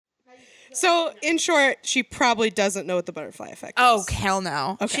So, in short, she probably doesn't know what the butterfly effect is. Oh, hell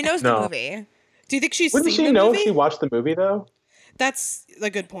no. Okay. She knows the movie. Do you think she's Wouldn't seen she the know movie? if she watched the movie, though? That's a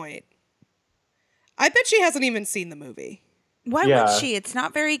good point. I bet she hasn't even seen the movie. Why would she? It's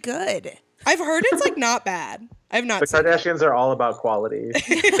not very good. I've heard it's like not bad. I've not The seen Kardashians are all about quality.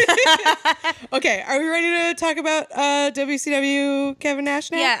 Okay, are we ready to talk about WCW Kevin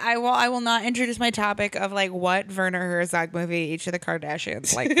Nash now? Yeah, I will not introduce my topic of like what Werner Herzog movie each of the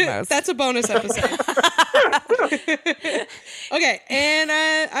Kardashians like the most. That's a bonus episode. Okay, and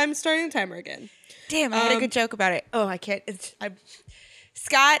I'm starting the timer again. Damn, I had a good joke about it. Oh, I can't.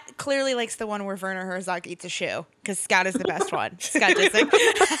 Scott clearly likes the one where Werner Herzog eats a shoe because Scott is the best one. Scott Disick.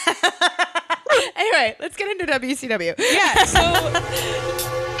 Anyway, let's get into WCW. Yeah, so...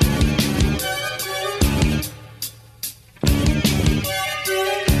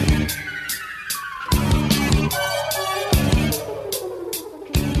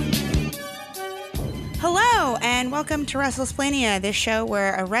 Hello, and welcome to WrestleSplania, this show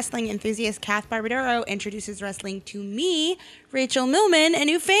where a wrestling enthusiast, Kath Barbadoro, introduces wrestling to me, Rachel Millman, a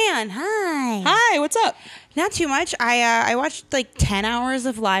new fan. Hi. Hi, what's up? Not too much. I watched like 10 hours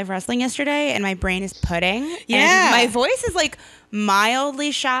of live wrestling yesterday, and my brain is pudding. Yeah. And my voice is like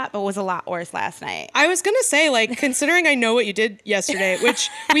mildly shot, but was a lot worse last night. I was going to say, like, considering I know what you did yesterday, which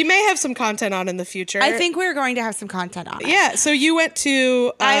we may have some content on in the future. I think we're going to have some content on it. Yeah, so you went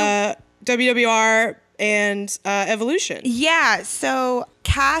to WWR and Evolution. Yeah, so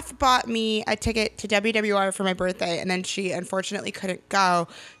Kath bought me a ticket to WWR for my birthday, and then she unfortunately couldn't go.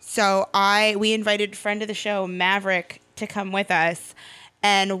 So we invited a friend of the show, Maverick, to come with us.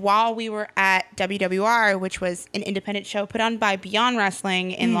 And while we were at WWR, which was an independent show put on by Beyond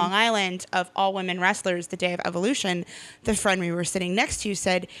Wrestling in Long Island of all women wrestlers the day of Evolution, the friend we were sitting next to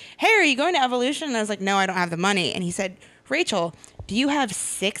said, "Hey, are you going to Evolution?" And I was like, "No, I don't have the money." And he said, "Rachel, do you have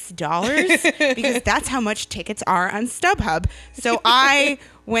 $6? Because that's how much tickets are on StubHub." So I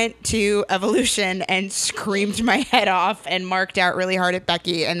went to Evolution and screamed my head off and marked out really hard at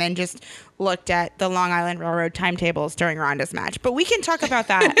Becky and then just looked at the Long Island Railroad timetables during Ronda's match. But we can talk about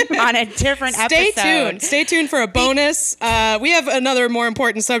that on a different episode. Stay tuned for a bonus. We have another more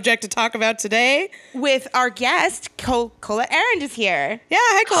important subject to talk about today. With our guest, Colette Arrand is here. Yeah,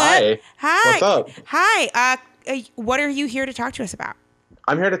 hi, Colette. Hi. What's up? Hi. What are you here to talk to us about?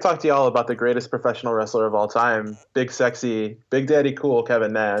 I'm here to talk to y'all about the greatest professional wrestler of all time, big, sexy, Big Daddy Cool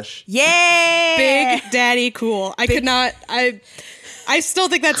Kevin Nash. Yay! Big Daddy Cool. I still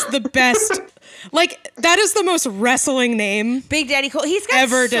think that's the best. Like, that is the most wrestling name. Big Daddy Cool. He's got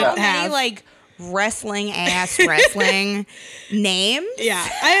ever so to many, have. like, wrestling-ass wrestling names. Yeah.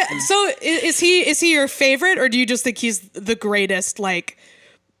 So is he your favorite, or do you just think he's the greatest, like...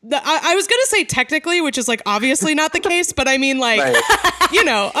 I was gonna say technically, which is like obviously not the case, but I mean like, Right. you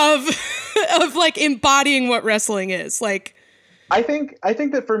know, of like embodying what wrestling is. Like, I think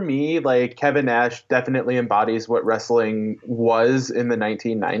that for me, like Kevin Nash definitely embodies what wrestling was in the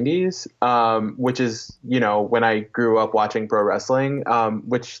 1990s, which is, you know, when I grew up watching pro wrestling,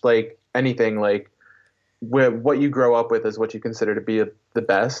 which like anything, like what you grow up with is what you consider to be the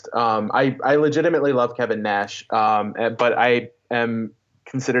best. I legitimately love Kevin Nash, but I am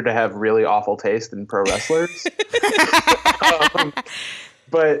considered to have really awful taste in pro wrestlers.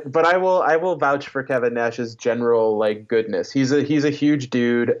 But I will vouch for Kevin Nash's general like goodness. He's a huge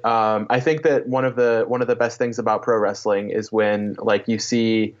dude. I think that one of the best things about pro wrestling is when like you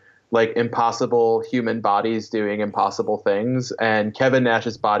see like impossible human bodies doing impossible things, and Kevin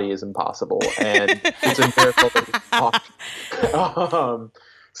Nash's body is impossible, and it's a miracle that he's walking.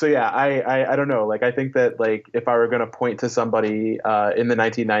 So yeah, I don't know. Like I think that like if I were going to point to somebody in the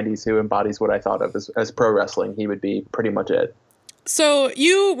 1990s who embodies what I thought of as pro wrestling, he would be pretty much it. So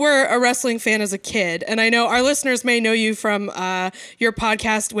you were a wrestling fan as a kid, and I know our listeners may know you from your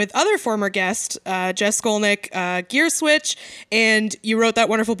podcast with other former guest, Jess Skolnick, Gear Switch, and you wrote that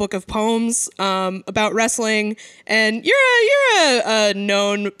wonderful book of poems about wrestling, and you're a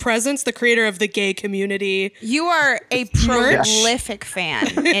known presence, the creator of the gay community. You are a prolific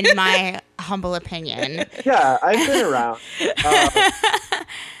fan, in my humble opinion. Yeah, I've been around.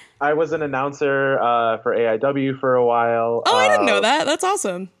 I was an announcer for AIW for a while. Oh, I didn't know that. That's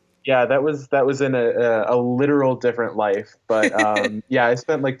awesome. Yeah, that was in a literal different life. But yeah, I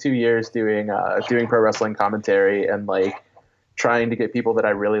spent like 2 years doing pro wrestling commentary and like trying to get people that I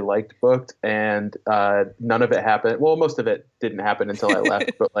really liked booked, and none of it happened. Well, most of it didn't happen until I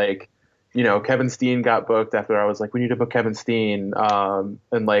left. But like, you know, Kevin Steen got booked after I was like, we need to book Kevin Steen, and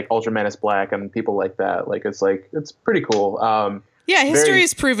like Ultraman is Black and people like that. Like it's pretty cool. Yeah, history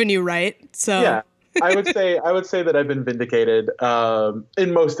has proven you right. So yeah, I would say that I've been vindicated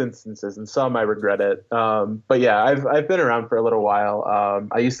in most instances. In some, I regret it. But yeah, I've been around for a little while.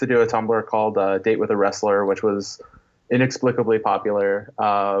 I used to do a Tumblr called Date with a Wrestler, which was inexplicably popular.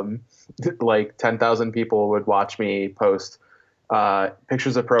 Like 10,000 people would watch me post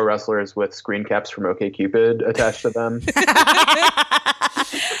pictures of pro wrestlers with screen caps from OkCupid attached to them.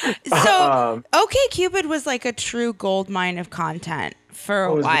 So OkCupid was like a true gold mine of content for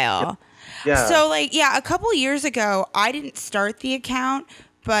a while. Yeah. So like, yeah, a couple years ago, I didn't start the account,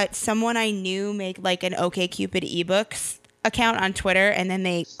 but someone I knew made like an OkCupid ebooks account on Twitter, and then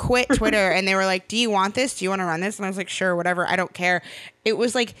they quit Twitter and they were like, do you want this? Do you want to run this? And I was like, sure, whatever. I don't care. It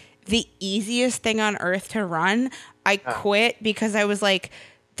was like the easiest thing on earth to run. I quit because I was like,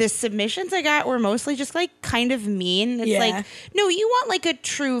 the submissions I got were mostly just like kind of mean. It's like, no, you want like a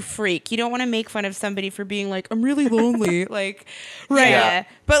true freak. You don't want to make fun of somebody for being like, I'm really lonely. Like, right. Yeah.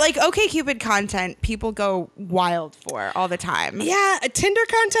 But like OkCupid content, people go wild for all the time. Yeah, Tinder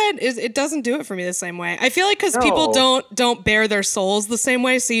content it doesn't do it for me the same way. I feel like because people don't bare their souls the same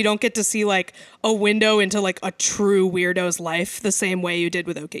way, so you don't get to see like a window into like a true weirdo's life the same way you did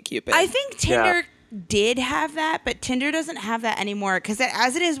with OkCupid. I think Tinder did have that, but Tinder doesn't have that anymore, because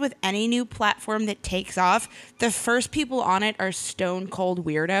as it is with any new platform that takes off, the first people on it are stone cold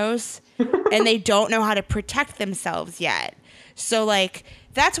weirdos and they don't know how to protect themselves yet. So like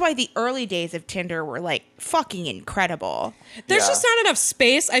that's why the early days of Tinder were like fucking incredible. There's just not enough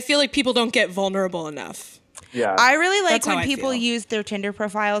space. I feel like people don't get vulnerable enough. Yeah. I really like when people use their Tinder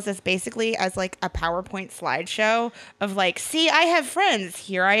profiles as basically as like a PowerPoint slideshow of like, see, I have friends.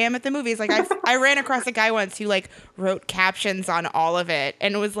 Here I am at the movies. Like I ran across a guy once who like wrote captions on all of it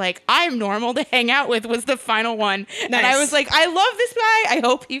and was like, I'm normal to hang out with was the final one. Nice. And I was like, I love this guy.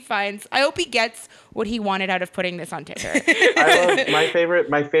 I hope he gets what he wanted out of putting this on Tinder. I love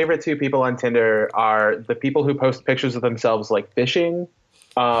my favorite two people on Tinder are the people who post pictures of themselves like fishing.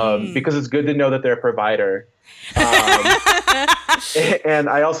 Because it's good to know that they're a provider. And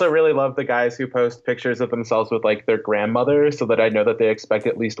I also really love the guys who post pictures of themselves with like their grandmother, so that I know that they respect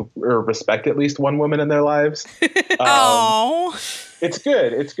at least one woman in their lives. Oh, it's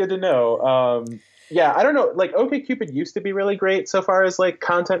good. It's good to know. Yeah, I don't know. Like OkCupid used to be really great so far as like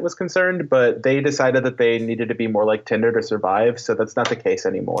content was concerned, but they decided that they needed to be more like Tinder to survive. So that's not the case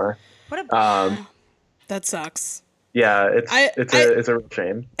anymore. That sucks. Yeah, it's a real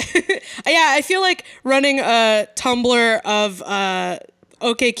shame. Yeah, I feel like running a Tumblr of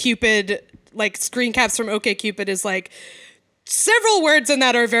OkCupid, like screen caps from OkCupid, is like several words in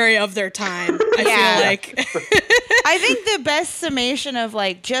that are very of their time. I feel like. I think the best summation of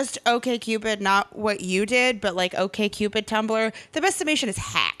like just OkCupid, not what you did, but like OkCupid Tumblr, the best summation is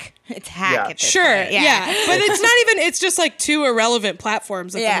hack. It's hack at this point. Yeah. But it's not even, it's just like two irrelevant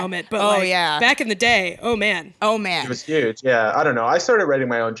platforms at the moment. But back in the day, oh man. It was huge. Yeah, I don't know. I started writing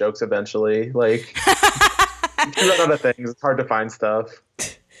my own jokes eventually. Like, you run out of things. It's hard to find stuff.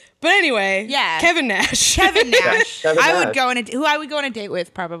 But anyway, Kevin Nash. Kevin Nash. I would go on a date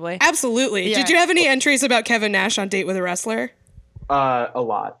with, probably. Absolutely. Yeah. Did you have any entries about Kevin Nash on Date with a Wrestler? A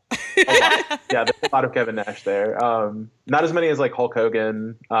lot. Yeah, there's a lot of Kevin Nash there. Not as many as like Hulk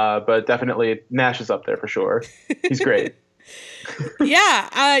Hogan, but definitely Nash is up there for sure. He's great.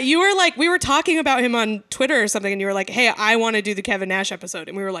 Yeah, you were like, we were talking about him on Twitter or something, and you were like, hey, I want to do the Kevin Nash episode.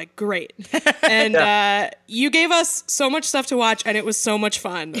 And we were like, great. And you gave us so much stuff to watch, and it was so much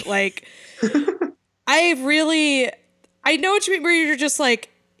fun. Like, I know what you mean, where you're just like,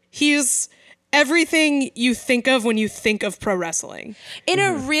 he's everything you think of when you think of pro wrestling. In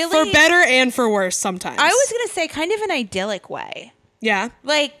a really... For better and for worse sometimes. I was going to say kind of an idyllic way. Yeah.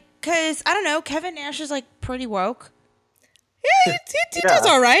 Like, because, I don't know, Kevin Nash is like pretty woke. Yeah, he does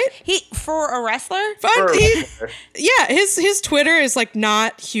all right. For a wrestler? His Twitter is like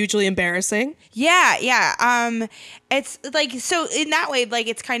not hugely embarrassing. Yeah. It's like, so in that way, like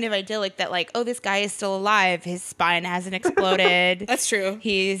it's kind of idyllic that like, oh, this guy is still alive. His spine hasn't exploded. That's true.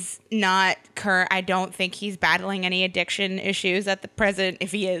 He's not current. I don't think he's battling any addiction issues at the present.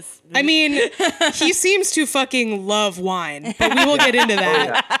 If he is, I mean, he seems to fucking love wine, but we will get into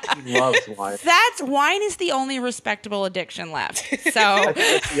that. Oh, yeah. He loves wine. Wine is the only respectable addiction left. So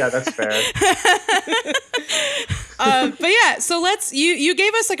yeah, that's fair. But yeah, so you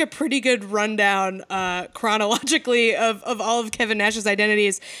gave us like a pretty good rundown chronologically of all of Kevin Nash's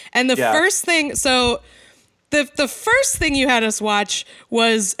identities. And the first thing, so the first thing you had us watch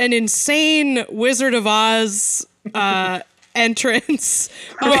was an insane Wizard of Oz entrance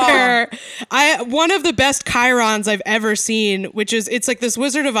where one of the best chyrons I've ever seen, which is it's like this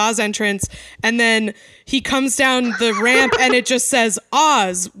Wizard of Oz entrance, and then he comes down the ramp and it just says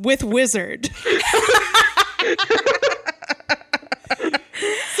Oz with Wizard.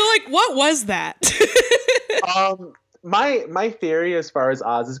 So like, what was that? My theory as far as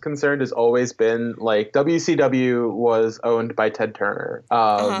Oz is concerned has always been like WCW was owned by Ted Turner.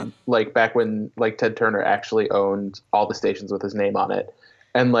 Like back when like Ted Turner actually owned all the stations with his name on it.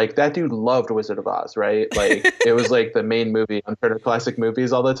 And like that dude loved Wizard of Oz, right? Like it was like the main movie on Turner Classic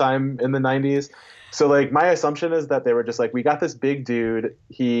Movies all the time in the 90s. So like my assumption is that they were just like, we got this big dude.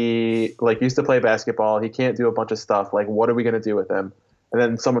 He like used to play basketball. He can't do a bunch of stuff. Like, what are we going to do with him? And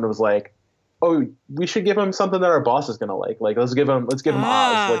then someone was like, oh, we should give him something that our boss is gonna like. Like, let's give him Oz.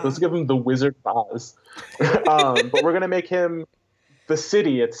 Like, let's give him the Wizard of Oz. But we're gonna make him the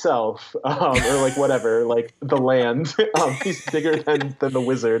city itself, or like whatever, like the land. He's bigger than the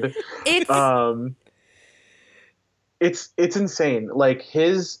wizard. It's insane. Like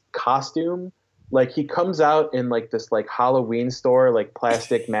his costume, like he comes out in like this like Halloween store, like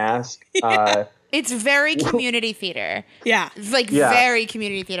plastic mask. Yeah. It's very community theater. Yeah. It's like very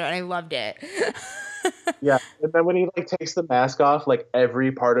community theater, and I loved it. Yeah. And then when he like takes the mask off, like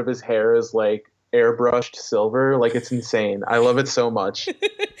every part of his hair is like airbrushed silver. Like it's insane. I love it so much.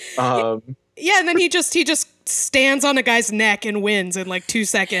 Yeah, and then he just stands on a guy's neck and wins in like 2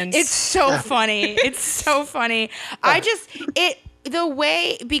 seconds. It's so funny. It's so funny. The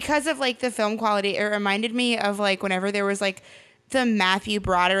way, because of like the film quality, it reminded me of like whenever there was like the Matthew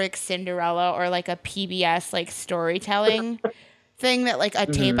Broderick Cinderella or like a PBS like storytelling thing that like a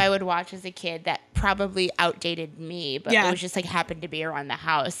tape I would watch as a kid that probably outdated me, but it was just like happened to be around the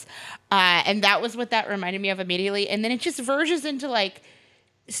house. And that was what that reminded me of immediately. And then it just verges into like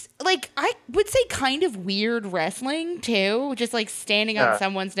I would say kind of weird wrestling too, just like standing on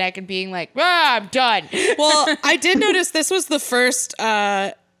someone's neck and being like, I'm done. Well, I did notice this was the first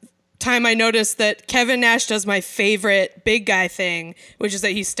time I noticed that Kevin Nash does my favorite big guy thing, which is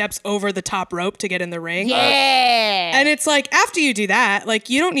that he steps over the top rope to get in the ring. Yeah. And it's like, after you do that, like,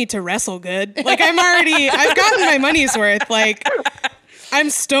 you don't need to wrestle good. Like, I've gotten my money's worth. Like,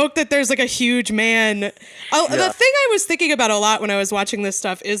 I'm stoked that there's like a huge man. The thing I was thinking about a lot when I was watching this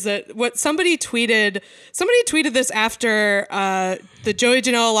stuff is that what somebody tweeted this after the Joey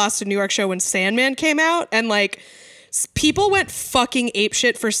Janela Lost to New York show when Sandman came out, and like, people went fucking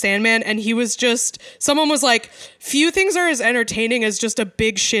apeshit for Sandman, and someone was like, few things are as entertaining as just a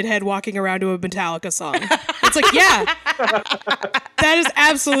big shithead walking around to a Metallica song. It's like, yeah, that is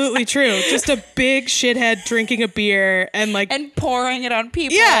absolutely true. Just a big shithead drinking a beer and pouring it on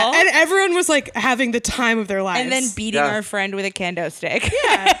people. Yeah, and everyone was like having the time of their lives. And then beating our friend with a kendo stick.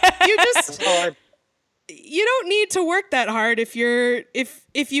 Yeah, you don't need to work that hard if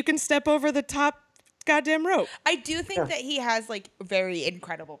you can step over the top goddamn rope. I do think that he has like very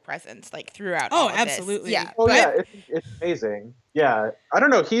incredible presence like throughout. Oh, all of absolutely. This. Yeah. Oh yeah, it's amazing. Yeah, I don't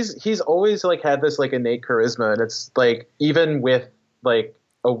know. He's always like had this like innate charisma, and it's like even with like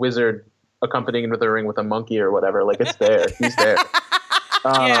a wizard accompanying him to the ring with a monkey or whatever, like it's there. He's there.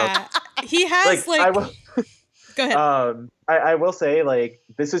 Yeah, he has like. Go ahead. I will say like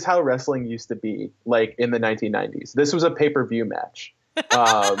this is how wrestling used to be like in the 1990s. This was a pay-per-view match.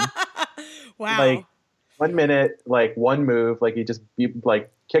 Wow. Like 1 minute, like one move, like he just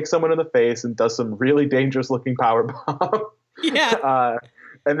like kicks someone in the face and does some really dangerous looking power bomb. Yeah.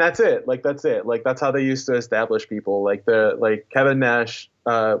 And that's it. Like that's it. Like that's how they used to establish people. Like Kevin Nash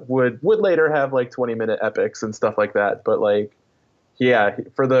would later have like 20-minute epics and stuff like that. But like, yeah,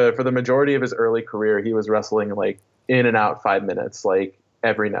 for the majority of his early career, he was wrestling like in and out 5 minutes, like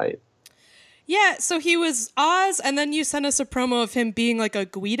every night. Yeah, so he was Oz, and then you sent us a promo of him being like a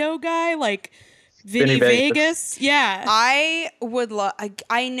Guido guy, like Vinny Vegas. Yeah, I would love.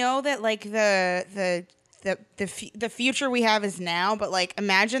 I know that like the future we have is now, but like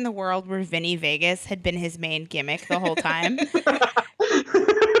imagine the world where Vinny Vegas had been his main gimmick the whole time.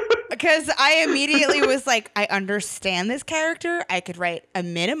 Because I immediately was like, I understand this character. I could write a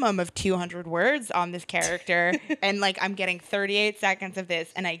minimum of 200 words on this character. And like, I'm getting 38 seconds of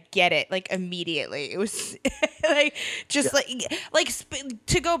this and I get it like immediately. It was like, just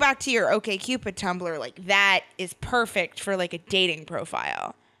to go back to your OkCupid Tumblr, like that is perfect for like a dating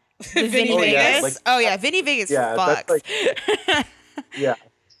profile. Vinny Vegas? Vinny Vegas fucks. Like, yeah.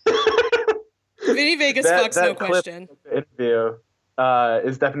 Vinny Vegas fucks, no question. Interview.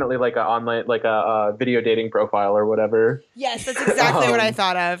 Is definitely like a online, like a video dating profile or whatever. Yes, that's exactly what I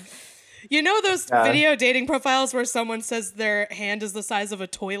thought of. You know those video dating profiles where someone says their hand is the size of a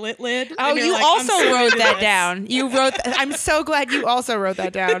toilet lid? Oh, you like, also wrote that down. You wrote. I'm so glad you also wrote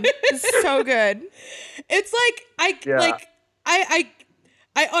that down. It's so good. It's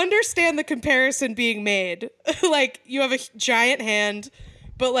I understand the comparison being made. Like, you have a giant hand,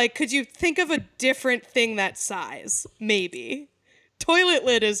 but like, could you think of a different thing that size? Maybe. Toilet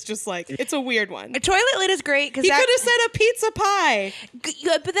lid is just like, it's a weird one. A toilet lid is great because he could have said a pizza pie.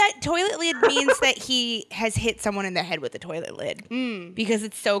 But that toilet lid means that he has hit someone in the head with the toilet lid because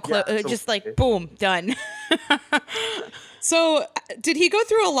it's so close. Just like, boom, done. So did he go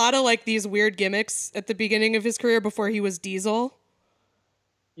through a lot of like these weird gimmicks at the beginning of his career before he was Diesel?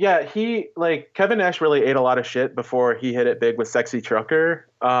 Yeah, Kevin Nash really ate a lot of shit before he hit it big with Sexy Trucker.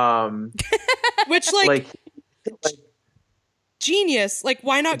 Which like genius. Like,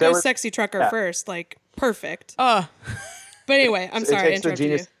 why not go Sexy Trucker first? Like, perfect. But anyway, I'm sorry. It takes a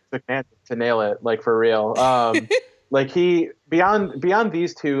genius to nail it, like, for real. Like, he beyond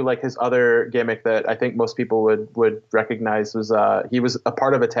these two, like, his other gimmick that I think most people would recognize was he was a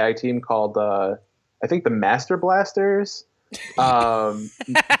part of a tag team called I think the Master Blasters,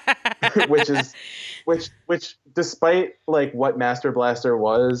 which despite like what Master Blaster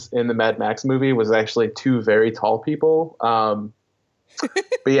was in the Mad Max movie, was actually two very tall people. But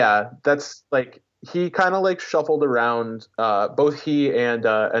yeah, that's like, he kind of like shuffled around, both he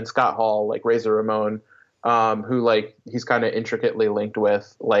and Scott Hall, like Razor Ramon, who like he's kind of intricately linked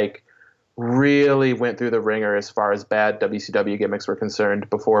with, like really went through the ringer as far as bad WCW gimmicks were concerned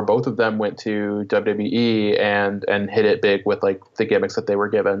before both of them went to WWE and hit it big with like the gimmicks that they were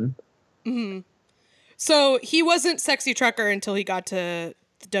given. Mm-hmm. So he wasn't Sexy Trucker until he got to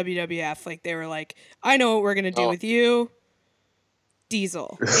the WWF. Like, they were like, I know what we're going to do with you.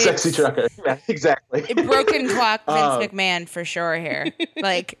 Diesel. Sexy Trucker. Yeah, exactly. Broken clock Vince McMahon for sure here.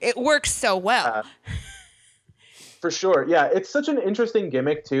 Like, it works so well. For sure. Yeah, it's such an interesting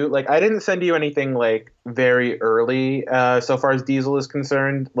gimmick too. Like, I didn't send you anything like very early so far as Diesel is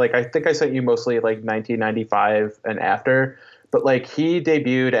concerned. Like, I think I sent you mostly like 1995 and after. But like, he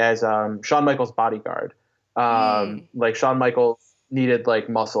debuted as Shawn Michaels' bodyguard. Like, Shawn Michaels needed like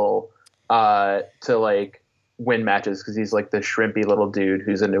muscle to like win matches because he's like this shrimpy little dude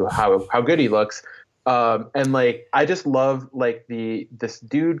who's into how good he looks. And like, I just love like this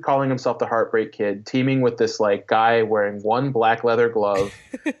dude calling himself the Heartbreak Kid teaming with this like guy wearing one black leather glove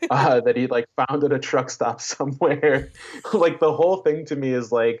that he like found at a truck stop somewhere. Like, the whole thing to me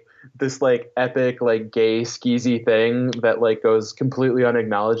is like this like epic like gay skeezy thing that like goes completely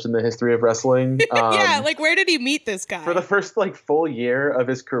unacknowledged in the history of wrestling. Yeah, like, where did he meet this guy? For the first like full year of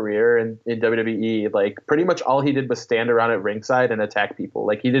his career in WWE, like pretty much all he did was stand around at ringside and attack people.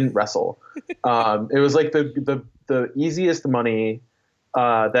 Like, he didn't wrestle. It was like the easiest money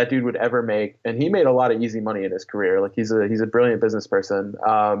that dude would ever make, and he made a lot of easy money in his career. Like, he's a brilliant business person.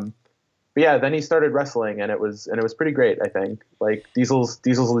 But yeah, then he started wrestling, and it was pretty great. I think like Diesel's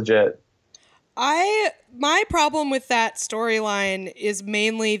legit. My problem with that storyline is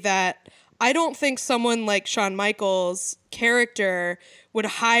mainly that I don't think someone like Shawn Michaels' character would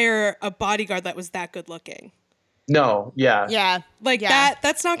hire a bodyguard that was that good looking. No, yeah. Yeah. Like,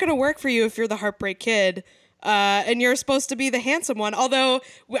 that's not going to work for you if you're the Heartbreak Kid. And you're supposed to be the handsome one. Although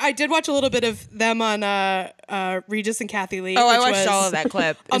I did watch a little bit of them on Regis and Kathy Lee. Oh, I watched all of that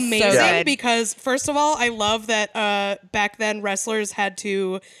clip. Amazing, so because first of all, I love that back then wrestlers had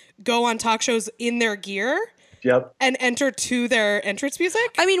to go on talk shows in their gear. Yep. And enter to their entrance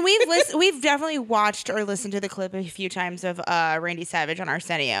music. I mean, we've definitely watched or listened to the clip a few times of Randy Savage on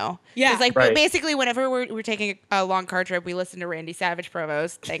Arsenio. Yeah. It's like, basically whenever we're taking a long car trip, we listen to Randy Savage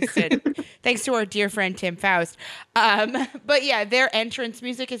promos, thanks to our dear friend Tim Faust. But yeah, their entrance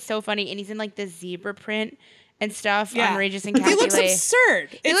music is so funny, and he's in like the zebra print and stuff on Regis and Kathy Lee. He looks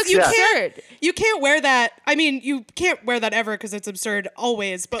absurd. It looks absurd. You can't wear that. I mean, you can't wear that ever because it's absurd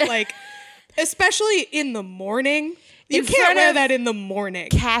always, but like... Especially in the morning. You can't wear that in the morning.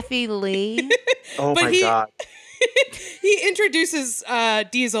 Kathy Lee. Oh, my God. He introduces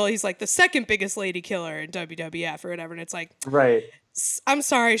Diesel. He's like the second biggest lady killer in WWF or whatever. And it's like, right. I'm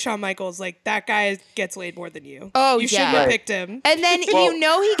sorry, Shawn Michaels. Like, that guy gets laid more than you. Oh, you shouldn't have picked him. And then,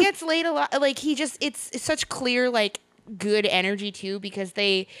 he gets laid a lot. Like, it's such clear, like, good energy too, because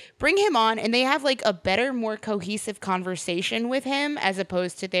they bring him on and they have like a better, more cohesive conversation with him as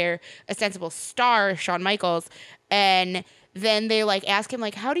opposed to their ostensible star Shawn Michaels. And then they like ask him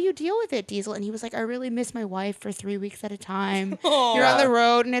like, how do you deal with it, Diesel? And he was like, I really miss my wife for 3 weeks at a time. You're on the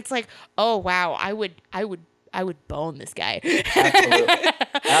road. And it's like, oh wow, I would bone this guy. Absolutely.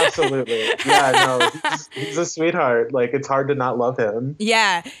 Absolutely. Yeah, no, he's a sweetheart. Like, it's hard to not love him.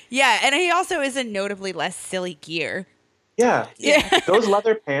 Yeah. And he also is a notably less silly gear. Yeah. Those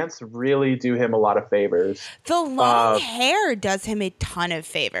leather pants really do him a lot of favors. The long hair does him a ton of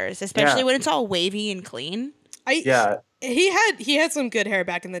favors, especially when it's all wavy and clean. He had some good hair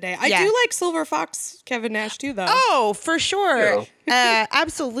back in the day. I do like Silver Fox Kevin Nash too, though. Oh, for sure.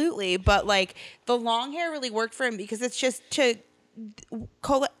 Absolutely. But like the long hair really worked for him because it's just to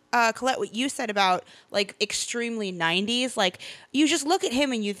Colette, what you said about like extremely 90s, like you just look at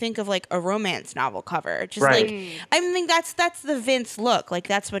him and you think of like a romance novel cover. Just like, I mean, that's the Vince look. Like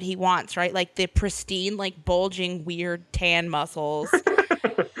that's what he wants, right? Like the pristine, like bulging, weird tan muscles,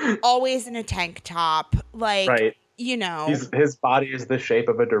 always in a tank top. Like, you know, his body is the shape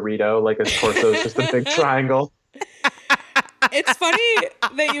of a Dorito. Like his torso is just a big triangle. It's funny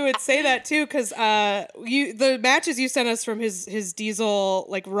that you would say that too, because the matches you sent us from his Diesel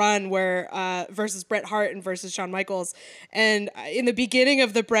like run where versus Bret Hart and versus Shawn Michaels, and in the beginning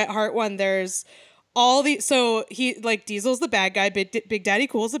of the Bret Hart one, there's so he like Diesel's the bad guy, Big Daddy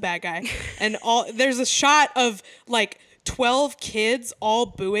Cool's the bad guy, and there's a shot of like 12 kids all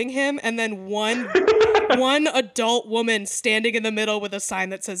booing him, and then one adult woman standing in the middle with a sign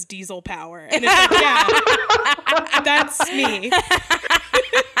that says Diesel Power. And it's like, yeah, that's me.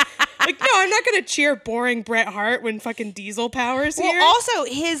 Like, no, I'm not going to cheer boring Bret Hart when fucking Diesel Power's here. Well, also,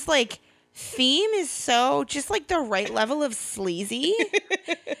 his, like, theme is so just, like, the right level of sleazy.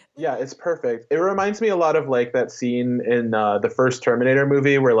 Yeah, it's perfect. It reminds me a lot of, like, that scene in the first Terminator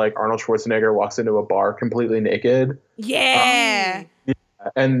movie where, like, Arnold Schwarzenegger walks into a bar completely naked. Yeah.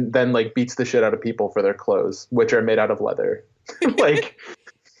 And then like beats the shit out of people for their clothes, which are made out of leather. Like,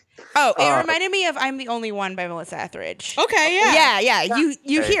 it reminded me of "I'm the Only One" by Melissa Etheridge. Okay, yeah. Yeah.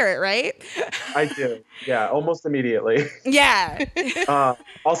 You hear it, right? I do. Yeah, almost immediately. Yeah.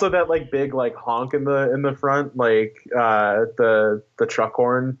 Also, that like big like honk in the front, like the truck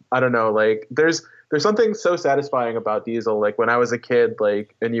horn. I don't know. Like, there's something so satisfying about Diesel. Like when I was a kid,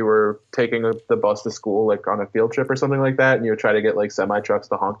 like, and you were taking the bus to school, like on a field trip or something like that, and you would try to get like semi trucks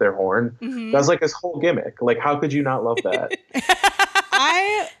to honk their horn. Mm-hmm. That's like his whole gimmick. Like, how could you not love that?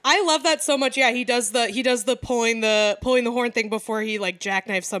 I love that so much. Yeah, he does the pulling the horn thing before he like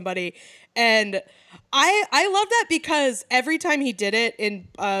jackknifes somebody, and I love that because every time he did it in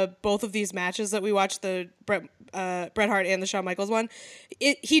both of these matches that we watched, the Bret Hart and the Shawn Michaels one,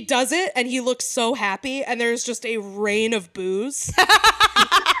 he does it and he looks so happy, and there's just a rain of boos.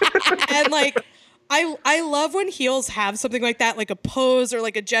 And like I love when heels have something like that, like a pose or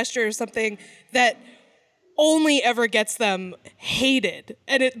like a gesture or something that only ever gets them hated,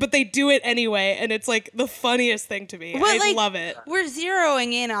 but they do it anyway, and it's like the funniest thing to me. I love it. We're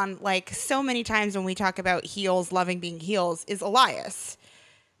zeroing in on like so many times when we talk about heels loving being heels is Elias.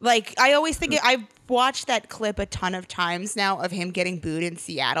 Like, I always think I've watched that clip a ton of times now of him getting booed in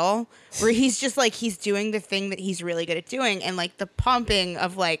Seattle, where he's just like, he's doing the thing that he's really good at doing. And like the pumping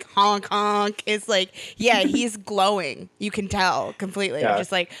of like honk honk is like, yeah, he's glowing. You can tell completely. Yeah.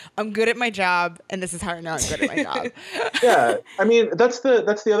 Just like, I'm good at my job, and this is how I know I'm good at my job. Yeah. I mean, that's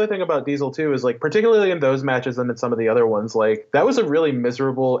the other thing about Diesel too, is like, particularly in those matches and in some of the other ones, like that was a really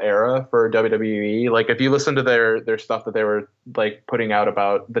miserable era for WWE. Like, if you listen to their stuff that they were like putting out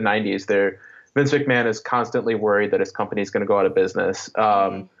about the 90s, Vince McMahon is constantly worried that his company is going to go out of business.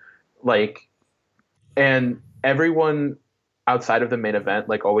 Like, and everyone outside of the main event,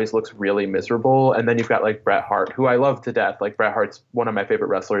 like, always looks really miserable. And then you've got like Bret Hart, who I love to death. Like, Bret Hart's one of my favorite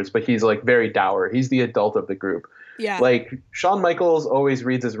wrestlers, but he's like very dour. He's the adult of the group. Yeah. Like, Shawn Michaels always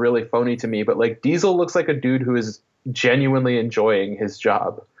reads as really phony to me, but like Diesel looks like a dude who is genuinely enjoying his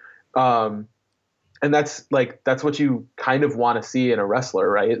job. And that's what you kind of want to see in a wrestler,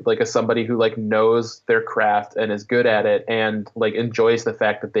 right? Like, as somebody who like knows their craft and is good at it and like enjoys the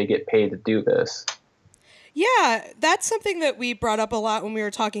fact that they get paid to do this. Yeah, that's something that we brought up a lot when we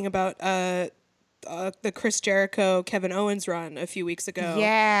were talking about the Chris Jericho, Kevin Owens run a few weeks ago.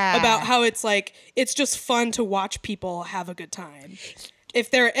 Yeah. About how it's like, it's just fun to watch people have a good time.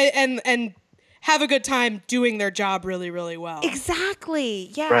 If they're, and have a good time doing their job really, really well.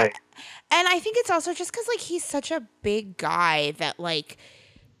 Exactly. Yeah. Right. And I think it's also just because, like, he's such a big guy that, like,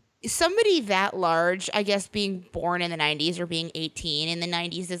 somebody that large, I guess, being born in the 90s or being 18 in the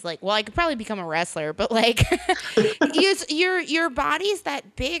 90s is like, well, I could probably become a wrestler, but, like, your body's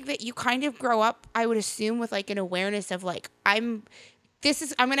that big that you kind of grow up, I would assume, with, like, an awareness of, like, I'm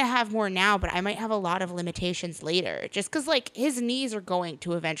going to have more now, but I might have a lot of limitations later. Just because, like, his knees are going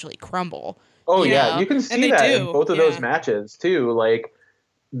to eventually crumble. Oh, yeah. You can see that in both of those matches, too. Like,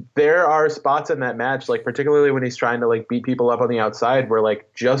 there are spots in that match, like particularly when he's trying to like beat people up on the outside, where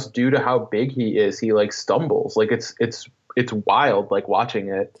like just due to how big he is, he like stumbles. Like it's wild, like watching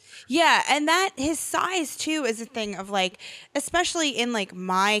it. Yeah, and that his size too is a thing of like, especially in like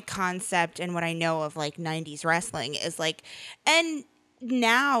my concept and what I know of like 90s wrestling is like, and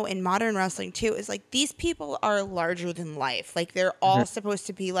now in modern wrestling too, is like these people are larger than life. Like they're all supposed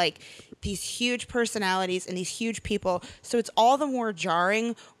to be like these huge personalities and these huge people. So it's all the more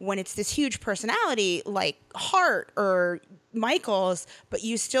jarring when it's this huge personality like Hart or Michaels, but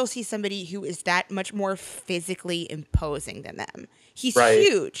you still see somebody who is that much more physically imposing than them. He's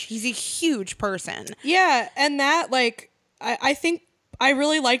huge. He's a huge person. Yeah, and that like I think I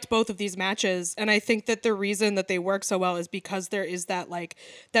really liked both of these matches, and I think that the reason that they work so well is because there is that like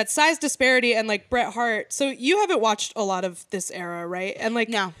that size disparity, and like Bret Hart. So you haven't watched a lot of this era, right? And like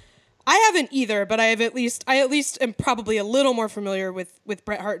No. I haven't either, but I at least am probably a little more familiar with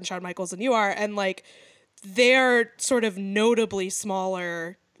Bret Hart and Shawn Michaels than you are, and like they're sort of notably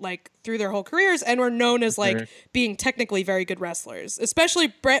smaller like through their whole careers and were known as like being technically very good wrestlers, especially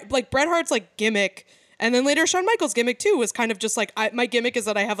Bret Hart's like gimmick. And then later Shawn Michaels' gimmick too was kind of just like, my gimmick is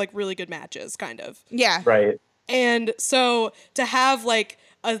that I have like really good matches, kind of. Yeah. Right. And so to have like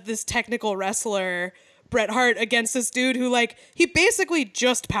this technical wrestler, Bret Hart, against this dude who like, he basically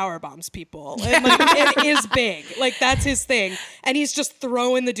just power bombs people and like it is big. Like that's his thing. And he's just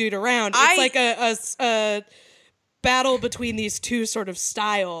throwing the dude around. It's like a battle between these two sort of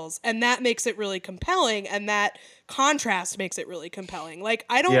styles. And that makes it really compelling. And that contrast makes it really compelling. Like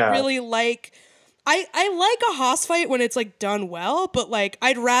I don't really like... I like a Haas fight when it's like done well, but like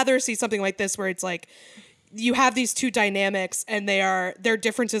I'd rather see something like this where it's like you have these two dynamics and their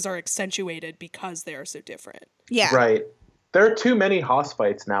differences are accentuated because they are so different. Yeah. Right. There are too many Haas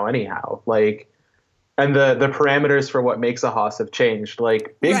fights now anyhow. Like, and the parameters for what makes a Haas have changed.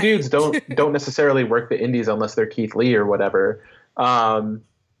 Like big dudes don't necessarily work the indies unless they're Keith Lee or whatever.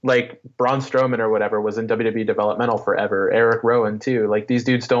 Like Braun Strowman or whatever was in WWE developmental forever. Eric Rowan too. Like these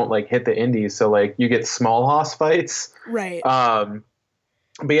dudes don't like hit the indies. So like you get small Haas fights. Right. But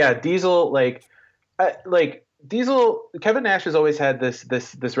yeah, Diesel, Diesel, Kevin Nash has always had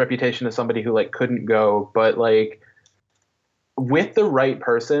this reputation as somebody who like couldn't go, but like with the right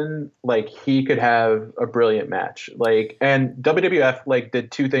person, like he could have a brilliant match. Like, and WWF like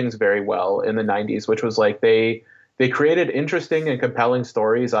did two things very well in the 90s, which was like they created interesting and compelling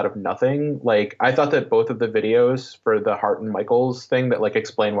stories out of nothing. Like I thought that both of the videos for the Hart and Michaels thing that like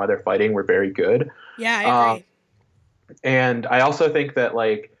explain why they're fighting were very good. Yeah, I agree. And I also think that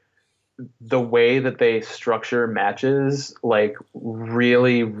like the way that they structure matches like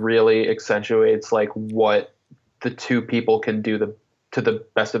really, really accentuates like what the two people can do to the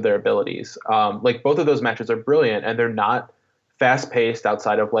best of their abilities. Like both of those matches are brilliant and they're not fast paced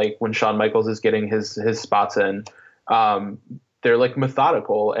outside of like when Shawn Michaels is getting his spots in. They're like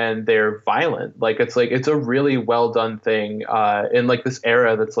methodical and they're violent. Like it's a really well done thing in like this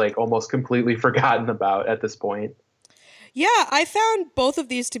era that's like almost completely forgotten about at this point. Yeah, I found both of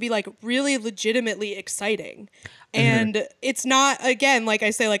these to be like really legitimately exciting. And it's not, again, like I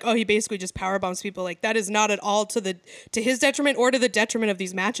say, like, oh, he basically just power bombs people. Like that is not at all to his detriment or to the detriment of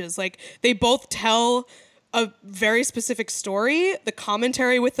these matches. Like they both tell a very specific story. The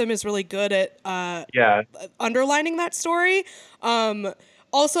commentary with them is really good at underlining that story.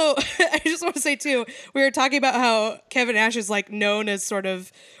 Also, I just want to say too, we were talking about how Kevin Nash is like known as sort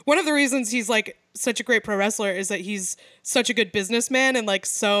of one of the reasons he's like such a great pro wrestler is that he's such a good businessman and like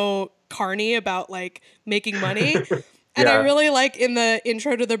so carny about like making money. And I really like in the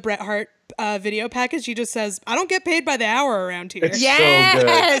intro to the Bret Hart video package, he just says, "I don't get paid by the hour around here." It's so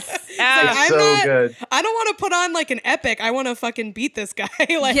good. It's so good. I don't want to put on like an epic. I want to fucking beat this guy.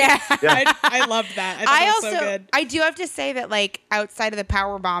 I loved that. I thought that was so good. I do have to say that like outside of the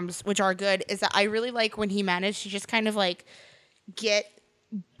power bombs, which are good, is that I really like when he managed to just kind of like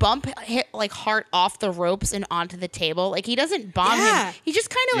hit like Hart off the ropes and onto the table. Like he doesn't bomb him. He just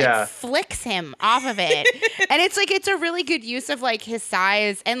kind of like flicks him off of it. And it's a really good use of like his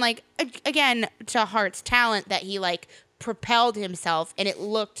size and like again to Hart's talent that he like propelled himself and it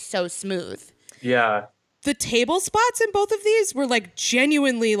looked so smooth. Yeah. The table spots in both of these were like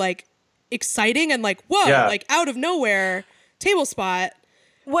genuinely like exciting and like whoa, like out of nowhere table spot.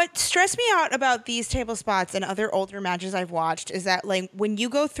 What stressed me out about these table spots and other older matches I've watched is that like when you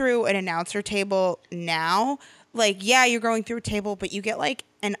go through an announcer table now, like you're going through a table, but you get like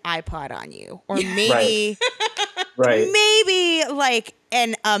an iPod on you, or maybe right. maybe like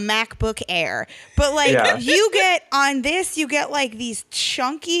and a MacBook Air. But like you get on this, you get like these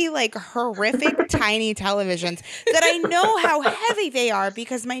chunky, like horrific tiny televisions that I know how heavy they are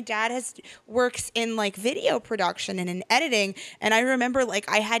because my dad works in like video production and in editing. And I remember like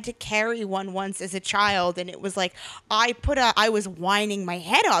I had to carry one once as a child, and it was like I was whining my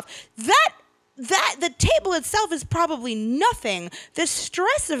head off. That the table itself is probably nothing. The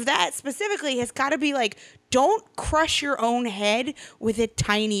stress of that specifically has got to be like, don't crush your own head with a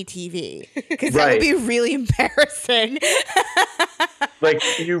tiny TV, because that would be really embarrassing. Like,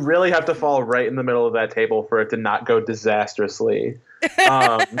 you really have to fall right in the middle of that table for it to not go disastrously.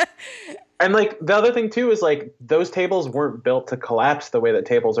 And like the other thing too is like those tables weren't built to collapse the way that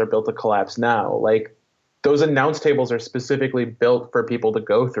tables are built to collapse now. Like, those announce tables are specifically built for people to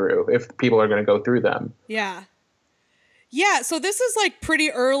go through if people are going to go through them. Yeah. Yeah, so this is like pretty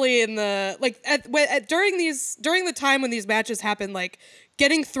early in the during the time when these matches happened, like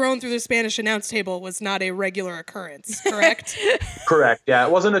getting thrown through the Spanish announce table was not a regular occurrence, correct? Correct. Yeah,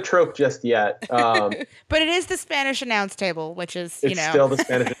 it wasn't a trope just yet. But it is the Spanish announce table, which is it's still the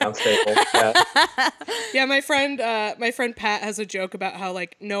Spanish announce table. Yeah. Yeah, my friend Pat has a joke about how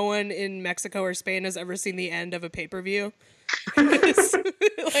like no one in Mexico or Spain has ever seen the end of a pay-per-view.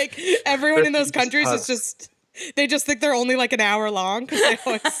 Like everyone in those countries is just. They just think they're only like an hour long because they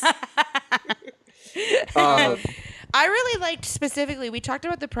always. I really liked specifically, we talked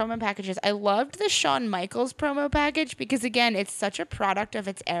about the promo packages. I loved the Shawn Michaels promo package because, again, it's such a product of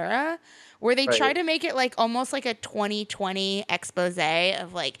its era where they try to make it like almost like a 2020 expose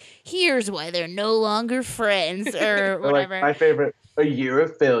of like, here's why they're no longer friends or whatever. Like my favorite, a year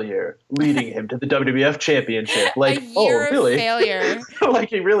of failure leading him to the WWF Championship. Like, a year oh, really? Of failure. Like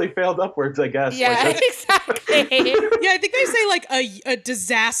he really failed upwards, I guess. Yeah, like, exactly. Yeah, I think they say like a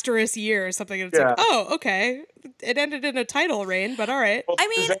disastrous year or something. And it's like, oh, okay. It ended in a title reign, but all right. Well,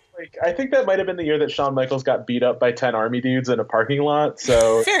 I think that might have been the year that Shawn Michaels got beat up by 10 army dudes in a parking lot.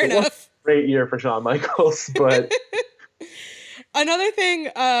 So fair enough. Great year for Shawn Michaels, but another thing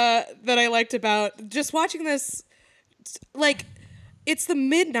that I liked about just watching this, like, it's the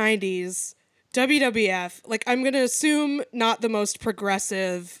mid-90s, WWF, like, I'm going to assume not the most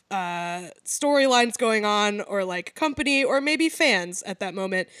progressive storylines going on or, like, company or maybe fans at that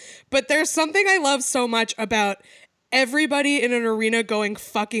moment. But there's something I love so much about everybody in an arena going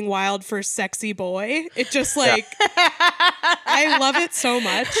fucking wild for Sexy Boy. It just, like, I love it so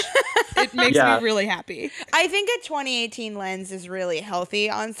much. It makes me really happy. I think a 2018 lens is really healthy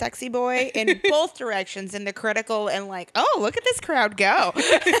on Sexy Boy in both directions, in the critical and like, oh, look at this crowd go.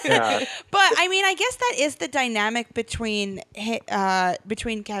 Yeah. But I mean, I guess that is the dynamic between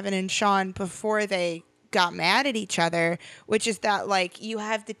Kevin and Shawn before they got mad at each other, which is that like you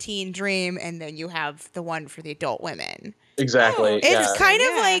have the teen dream and then you have the one for the adult women. Exactly. It's kind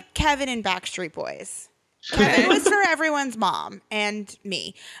of like Kevin and Backstreet Boys. Kevin was for everyone's mom and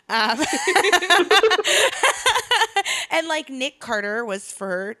me. And like Nick Carter was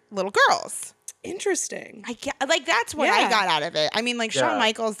for little girls. Interesting. That's what I got out of it. I mean, like Shawn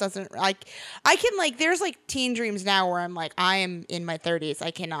Michaels doesn't like. I can like. There's like teen dreams now where I'm like, I am in my 30s. I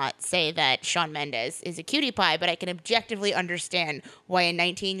cannot say that Shawn Mendes is a cutie pie, but I can objectively understand why a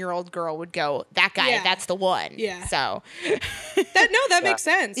 19-year-old girl would go, that guy, that's the one. Yeah. So that makes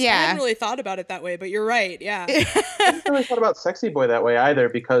sense. Yeah. I hadn't really thought about it that way, but you're right. Yeah. I hadn't really thought about Sexy Boy that way either,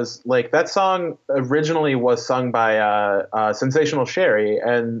 because like that song originally was sung by Sensational Sherry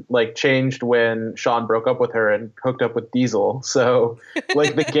and like changed when Shawn broke up with her and hooked up with Diesel. So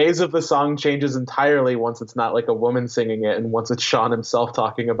like the gaze of the song changes entirely once it's not like a woman singing it and once it's Shawn himself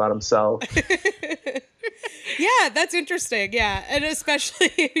talking about himself. Yeah, that's interesting. Yeah. And especially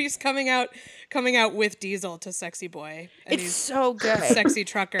he's coming out with Diesel to Sexy Boy. It's so good. Sexy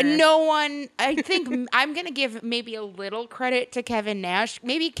trucker. No one, I think I'm going to give maybe a little credit to Kevin Nash.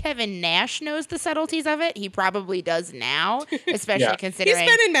 Maybe Kevin Nash knows the subtleties of it. He probably does now, especially considering. He's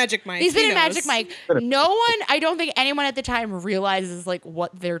been in Magic Mike. He's been in Magic Mike. No one, I don't think anyone at the time realizes like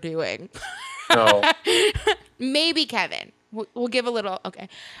what they're doing. No. Maybe Kevin. We'll give a little,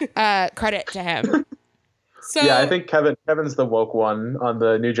 credit to him. So, yeah, I think Kevin's the woke one on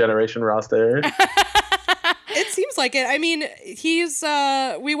the New Generation roster. It seems like it. I mean, he's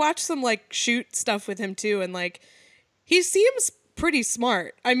we watched some like shoot stuff with him too, and like he seems pretty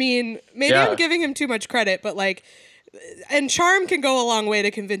smart. I mean, maybe I'm giving him too much credit, but like, and charm can go a long way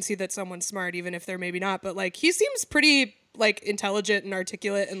to convince you that someone's smart, even if they're maybe not. But like, he seems pretty like intelligent and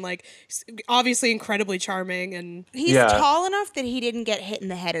articulate, and like obviously incredibly charming. And he's tall enough that he didn't get hit in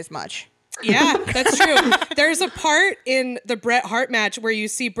the head as much. Yeah, that's true. There's a part in the Bret Hart match where you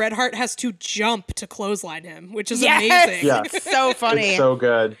see Bret Hart has to jump to clothesline him, which is amazing. Yeah. So funny. It's so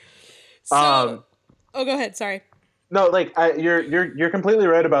good. So, go ahead. Sorry. No, like you're completely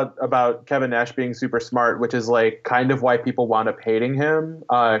right about Kevin Nash being super smart, which is like kind of why people wound up hating him,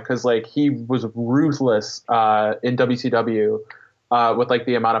 because like he was ruthless in WCW with like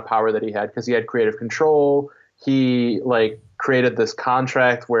the amount of power that he had, because he had creative control. He like created this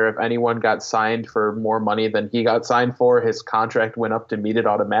contract where if anyone got signed for more money than he got signed for, his contract went up to meet it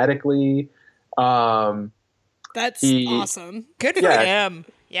automatically. That's awesome. Good for him.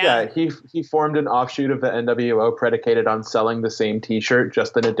 Yeah, he formed an offshoot of the NWO predicated on selling the same T-shirt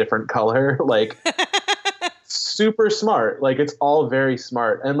just in a different color. Like, super smart. Like, it's all very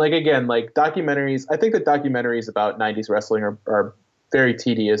smart. And like again, like documentaries. I think that documentaries about '90s wrestling are very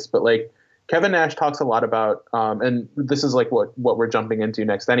tedious. But like Kevin Nash talks a lot about, and this is like what we're jumping into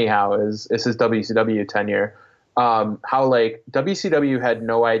next. Anyhow, is his WCW tenure. How like WCW had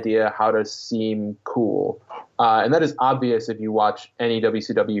no idea how to seem cool. And that is obvious if you watch any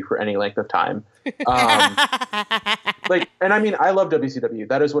WCW for any length of time. Like, and I mean, I love WCW.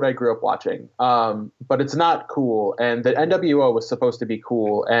 That is what I grew up watching. But it's not cool. And the NWO was supposed to be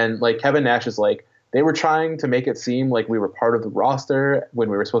cool. And like Kevin Nash is like, they were trying to make it seem like we were part of the roster when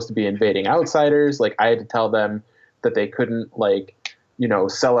we were supposed to be invading outsiders. Like I had to tell them that they couldn't like, you know,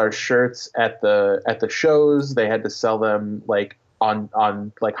 sell our shirts at the shows. They had to sell them like on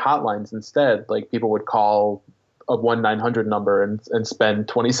like hotlines instead. Like people would call a 1-900 number and spend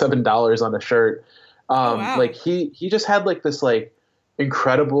 $27 on a shirt. Wow. Like he just had like this like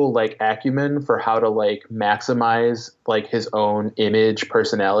incredible like acumen for how to like maximize like his own image,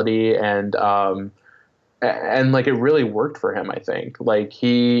 personality, and like it really worked for him. I think like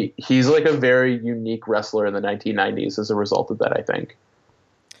he's like a very unique wrestler in the 1990s as a result of that, I think.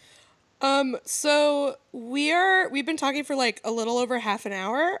 So we've been talking for like a little over half an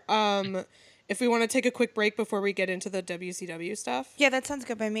hour. If we want to take a quick break before we get into the WCW stuff. Yeah, that sounds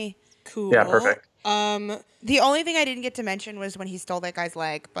good by me. Cool. Yeah, perfect. The only thing I didn't get to mention was when he stole that guy's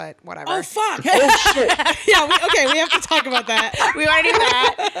leg, but whatever. Oh, fuck. Oh shit. Yeah, we have to talk about that. We want to do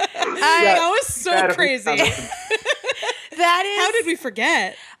that. That was so crazy. That is. How did we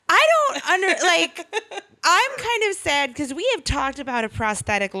forget? I don't I'm kind of sad because we have talked about a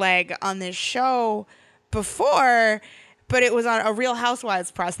prosthetic leg on this show before, but it was on a Real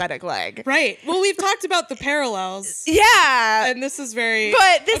Housewives prosthetic leg. Right. Well, we've talked about the parallels. Yeah. And this is very.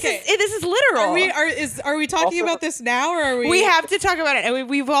 But this is literal. Are we talking about this now, or are we? We have to talk about it, and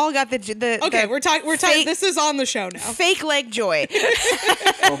we've all got the. Okay, the we're talking. This is on the show now. Fake leg joy.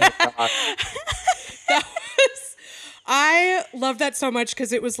 Oh my god. That was. I love that so much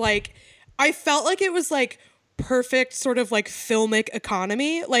because it was like, I felt like it was like perfect sort of like filmic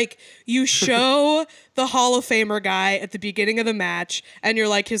economy. Like you show the Hall of Famer guy at the beginning of the match and you're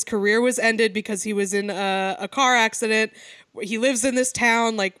like, his career was ended because he was in a car accident. He lives in this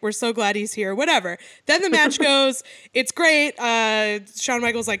town. Like, we're so glad he's here, whatever. Then the match goes, it's great. Shawn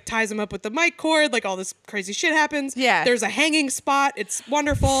Michaels like ties him up with the mic cord. Like all this crazy shit happens. Yeah. There's a hanging spot. It's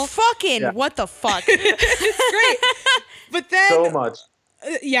wonderful. Fucking what the fuck? It's great. But then So much.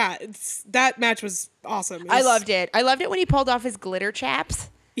 Yeah, that match was awesome. I loved it. I loved it when he pulled off his glitter chaps.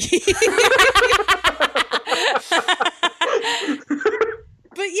 But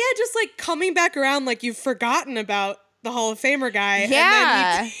yeah, just like coming back around, like you've forgotten about the Hall of Famer guy.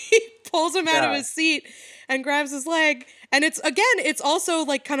 Yeah. And then he pulls him out of his seat and grabs his leg. And it's also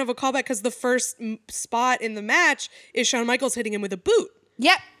like kind of a callback because the first spot in the match is Shawn Michaels hitting him with a boot.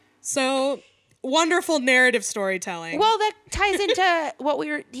 Yep. So wonderful narrative storytelling. Well, that ties into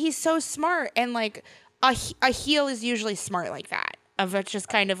he's so smart, and like a heel is usually smart like that. Of it's just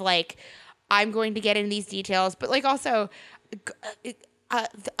kind of like, I'm going to get in these details, but like also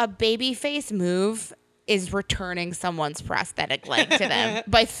a baby face move is returning someone's prosthetic leg to them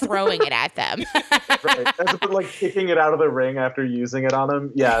by throwing it at them. Right. As opposed to like kicking it out of the ring after using it on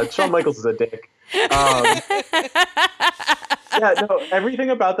him. Yeah, Shawn Michaels is a dick. Yeah, no, everything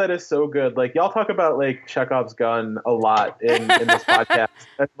about that is so good. Like, y'all talk about like Chekhov's gun a lot in this podcast.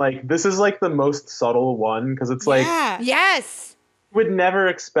 And like, this is like the most subtle one because it's like, Yes. you would never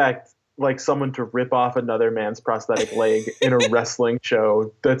expect like someone to rip off another man's prosthetic leg in a wrestling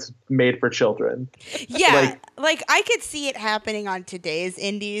show that's made for children. Yeah, like I could see it happening on today's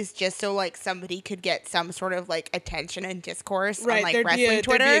indies just so like somebody could get some sort of like attention and discourse on like wrestling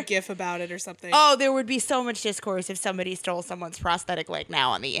Twitter. There'd be a GIF about it or something. Oh, there would be so much discourse if somebody stole someone's prosthetic leg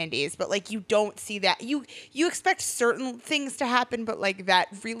now on the indies, but like you don't see that. You expect certain things to happen, but like that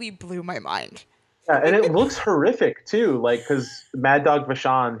really blew my mind. Yeah, and it looks horrific too. Like, because Mad Dog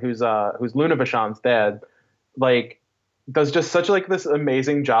Vachon, who's Luna Vachon's dad, like, does just such like this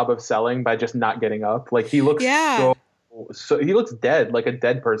amazing job of selling by just not getting up. Like, he looks Yeah. so he looks dead, like a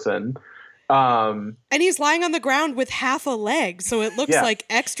dead person. And he's lying on the ground with half a leg, so it looks like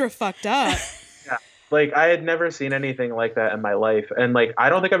extra fucked up. Yeah. Like, I had never seen anything like that in my life. And like, I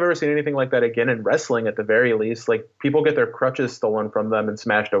don't think I've ever seen anything like that again in wrestling at the very least. Like, people get their crutches stolen from them and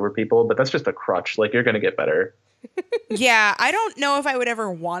smashed over people, but that's just a crutch. Like, you're going to get better. Yeah, I don't know if I would ever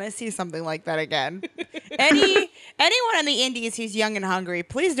want to see something like that again. Anyone in the indies who's young and hungry,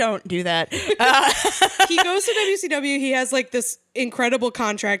 please don't do that. He goes to WCW. He has like this incredible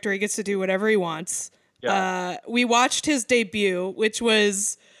contract where he gets to do whatever he wants. Yeah. We watched his debut, which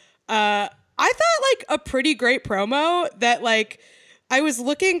was, I thought like a pretty great promo that like, I was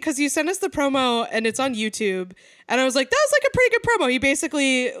looking because you sent us the promo and it's on YouTube, and I was like, that was like a pretty good promo. He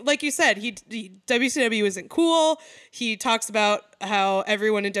basically, like you said, he WCW isn't cool. He talks about how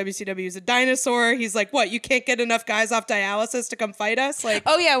everyone in WCW is a dinosaur. He's like, what? You can't get enough guys off dialysis to come fight us? Like,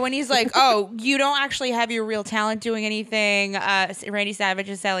 oh yeah, when he's like, oh, you don't actually have your real talent doing anything. Randy Savage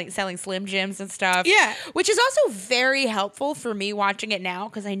is selling Slim Jims and stuff. Yeah, which is also very helpful for me watching it now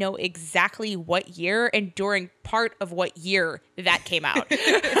because I know exactly what year and during part of what year that came out.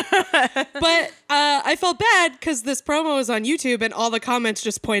 But I felt bad because this promo is on YouTube and all the comments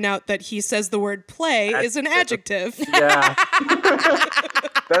just point out that he says the word play is an adjective. Yeah.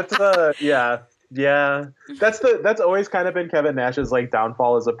 That's that's always kind of been Kevin Nash's like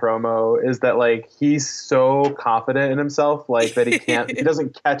downfall as a promo, is that like he's so confident in himself like that he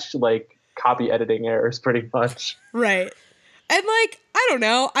doesn't catch like copy editing errors pretty much. Right. And like, I don't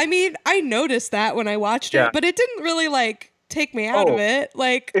know. I mean, I noticed that when I watched it, but it didn't really like take me out of it.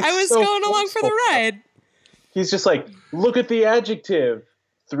 Like, I was so going along for the ride. He's just like, look at the adjective.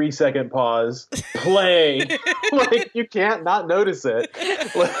 3-second pause. Play. Like, you can't not notice it.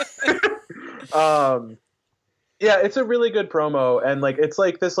 Yeah, it's a really good promo, and like it's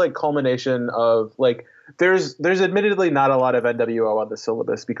like this like culmination of like there's admittedly not a lot of NWO on the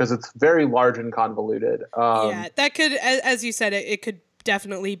syllabus because it's very large and convoluted. Yeah, that could, as you said, it could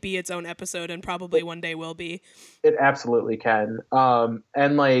definitely be its own episode, and probably one day will be. It absolutely can.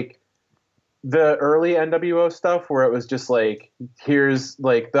 And like the early NWO stuff where it was just like, here's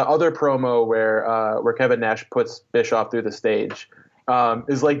like the other promo where Kevin Nash puts Bischoff through the stage,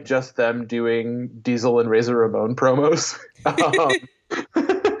 is like just them doing Diesel and Razor Ramon promos.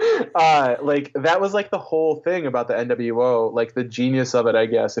 Like that was like the whole thing about the NWO. Like the genius of it, I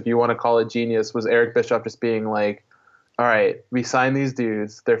guess, if you want to call it genius, was Eric Bischoff just being like, all right, we signed these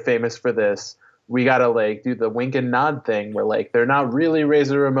dudes. They're famous for this. We got to like do the wink and nod thing where like they're not really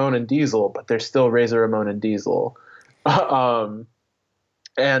Razor Ramon and Diesel, but they're still Razor Ramon and Diesel.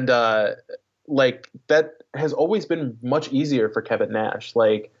 Like that has always been much easier for Kevin Nash.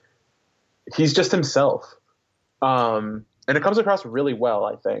 Like he's just himself. And it comes across really well,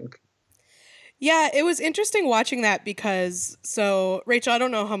 I think. Yeah, it was interesting watching that because, so Rachel, I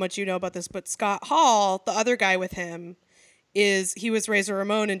don't know how much you know about this, but Scott Hall, the other guy with him, he was Razor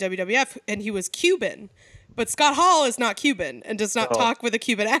Ramon in WWF and he was Cuban. But Scott Hall is not Cuban and does not talk with a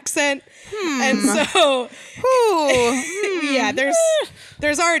Cuban accent. And so, yeah,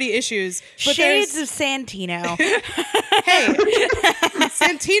 there's already issues. But Shades of Santino. Hey,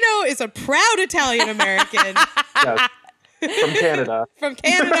 Santino is a proud Italian American. Yes. From Canada. From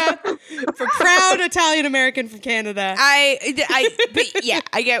proud Italian American from Canada. But yeah,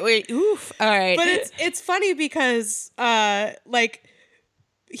 I get what. Oof. All right. But it's funny because like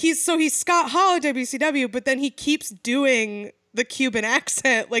he's Scott Hall at WCW, but then he keeps doing the Cuban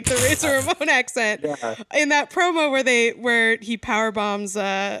accent, like the Razor Ramon accent, in that promo where he powerbombs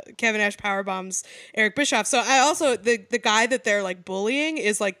Kevin Nash powerbombs Eric Bischoff. So I also the guy that they're like bullying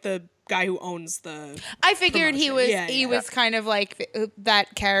is like the guy who owns the I figured promotion. he was kind of like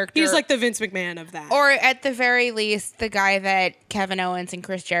that character. He's like the Vince McMahon of that. Or at the very least, the guy that Kevin Owens and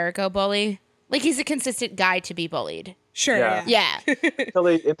Chris Jericho bully. Like he's a consistent guy to be bullied. Sure. Yeah.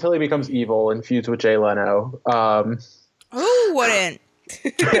 until he becomes evil and feuds with Jay Leno. Who wouldn't?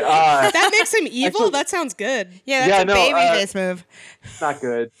 That makes him evil? Actually, that sounds good. Yeah, that's baby face move. It's not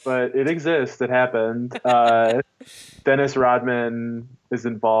good, but it exists. It happened. Dennis Rodman is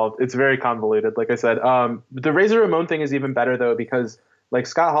involved. It's very convoluted, like I said. The Razor Ramon thing is even better, though, because like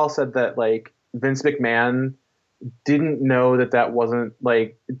Scott Hall said that like Vince McMahon didn't know that wasn't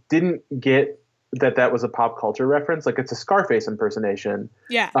like didn't get that was a pop culture reference. Like it's a Scarface impersonation.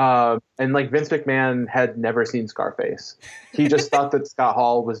 Yeah. And like Vince McMahon had never seen Scarface. He just thought that Scott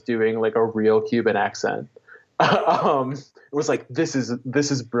Hall was doing like a real Cuban accent. was like, this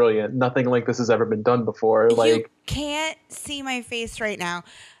is brilliant. Nothing like this has ever been done before. Like, you can't see my face right now.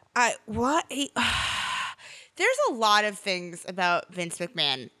 There's a lot of things about Vince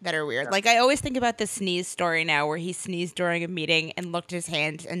McMahon that are weird. Like, I always think about the sneeze story now where he sneezed during a meeting and looked at his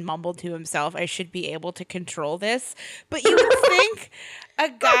hand and mumbled to himself, I should be able to control this. But you would think a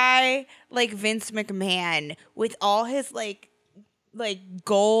guy like Vince McMahon with all his like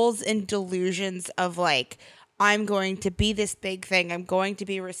goals and delusions of like, I'm going to be this big thing, I'm going to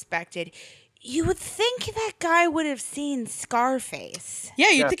be respected. You would think that guy would have seen Scarface. Yeah,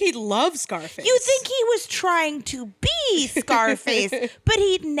 you'd think he'd love Scarface. You'd think he was trying to be Scarface, but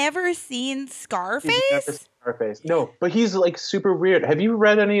he'd never seen Scarface? He's never seen Scarface. No, but he's like super weird. Have you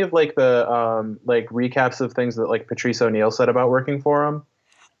read any of like the like recaps of things that like Patrice O'Neal said about working for him?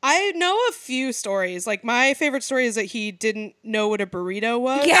 I know a few stories. Like, my favorite story is that he didn't know what a burrito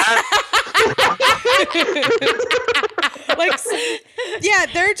was. Yeah. Like, yeah,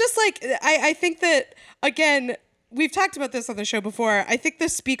 they're just like, I think that, again, we've talked about this on the show before. I think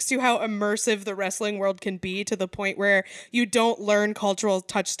this speaks to how immersive the wrestling world can be, to the point where you don't learn cultural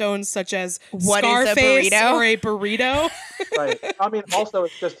touchstones such as what Scarface is a burrito? or a burrito. Right. I mean, also,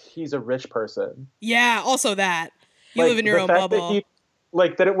 it's just he's a rich person. Yeah, also that. You Like, live in your the own fact bubble.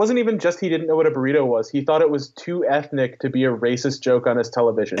 that it wasn't even just he didn't know what a burrito was. He thought it was too ethnic to be a racist joke on his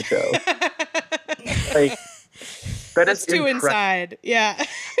television show. Like, That's too inside. Yeah.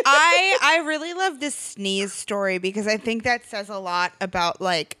 I really love this sneeze story because I think that says a lot about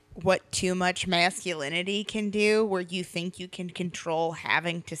like what too much masculinity can do, where you think you can control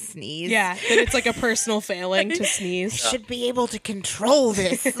having to sneeze. Yeah, that it's like a personal failing to sneeze. Should be able to control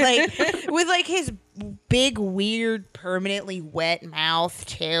this. Like with like his big, weird, permanently wet mouth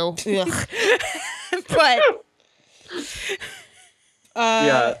too. Ugh. But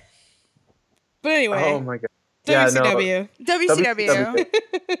yeah. But anyway. Oh my god. WCW. WCW.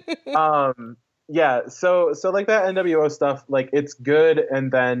 Yeah, so like that NWO stuff, like it's good, and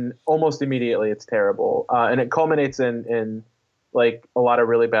then almost immediately it's terrible, and it culminates in like a lot of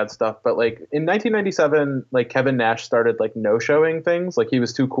really bad stuff. But like in 1997, like Kevin Nash started like no-showing things, like he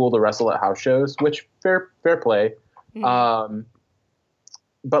was too cool to wrestle at house shows, which fair play. Mm.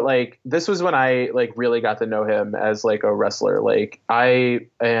 But like this was when I like really got to know him as like a wrestler. Like I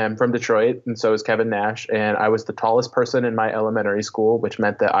am from Detroit, and so is Kevin Nash, and I was the tallest person in my elementary school, which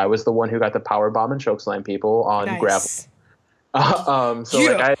meant that I was the one who got to power bomb and chokeslam people on gravel. So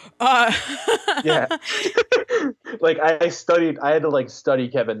yeah. Yeah, like I had to like study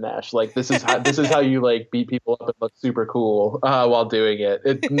Kevin Nash. Like this is how you like beat people up and look super cool while doing it.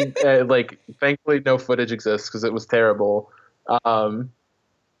 It like thankfully no footage exists because it was terrible.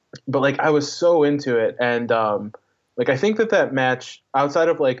 But like I was so into it, and like I think that match, outside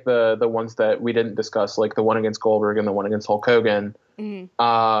of like the ones that we didn't discuss, like the one against Goldberg and the one against Hulk Hogan,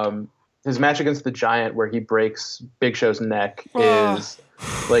 his match against the Giant where he breaks Big Show's neck is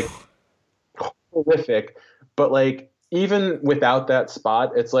like horrific. But like even without that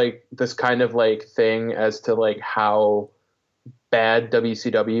spot, it's like this kind of like thing as to like how bad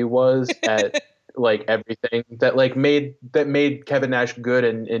WCW was at like everything that made Kevin Nash good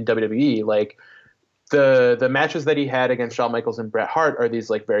in WWE. Like the matches that he had against Shawn Michaels and Bret Hart are these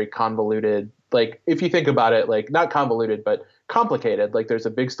like very convoluted, like if you think about it, like not convoluted but complicated. Like there's a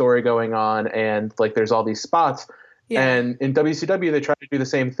big story going on, and like there's all these spots. Yeah. And in WCW they try to do the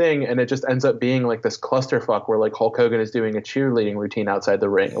same thing, and it just ends up being like this clusterfuck where like Hulk Hogan is doing a cheerleading routine outside the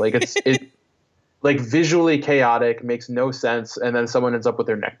ring. Like it's like visually chaotic, makes no sense, and then someone ends up with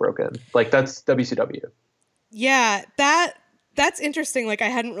their neck broken. Like that's WCW. Yeah, that's interesting. Like I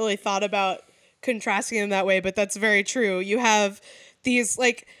hadn't really thought about contrasting them that way, but that's very true. You have these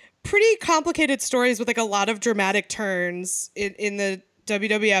like pretty complicated stories with like a lot of dramatic turns in the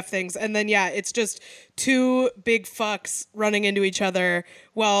WWF things, and then yeah, it's just two big fucks running into each other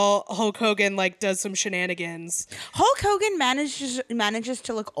while Hulk Hogan like does some shenanigans. Hulk Hogan manages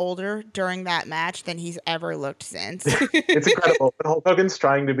to look older during that match than he's ever looked since. It's incredible. Hulk Hogan's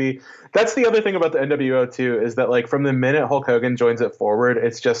trying to be. That's the other thing about the NWO too, is that like from the minute Hulk Hogan joins it forward,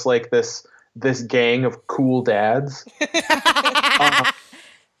 it's just like this gang of cool dads.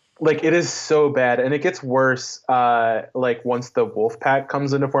 Like it is so bad, and it gets worse like once the Wolfpack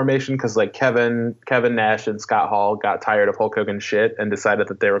comes into formation, because like Kevin Nash and Scott Hall got tired of Hulk Hogan's shit and decided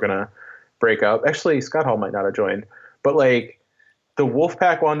that they were gonna break up. Actually, Scott Hall might not have joined, but like the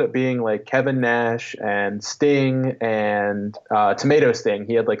Wolfpack wound up being like Kevin Nash and Sting and Tomato Sting.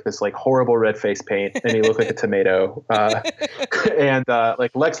 He had like this like horrible red face paint, and he looked like a tomato. And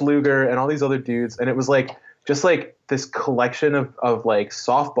like Lex Luger and all these other dudes, and it was like just like this collection of like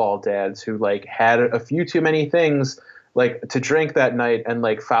softball dads who like had a few too many things like to drink that night and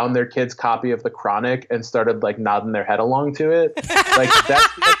like found their kid's copy of The Chronic and started like nodding their head along to it. Like that's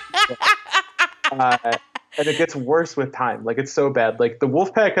and it gets worse with time. Like it's so bad. Like the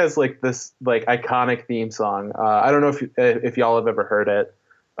Wolfpack has like this like iconic theme song. I don't know if y'all have ever heard it,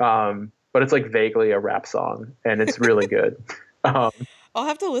 but it's like vaguely a rap song, and it's really good. I'll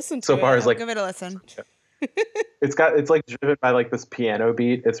have to listen to so it. far as like Give it a listen. it's like driven by like this piano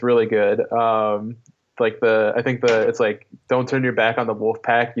beat. It's really good. It's like don't turn your back on the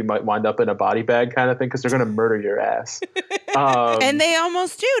Wolfpack. You might wind up in a body bag kind of thing because they're gonna murder your ass. And they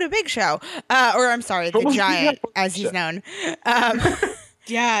almost do to Big Show, or I'm sorry, the Giant, as he's known.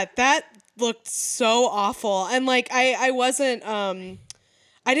 Yeah, that looked so awful, and like I wasn't.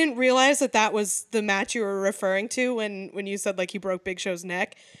 I didn't realize that was the match you were referring to when you said like he broke Big Show's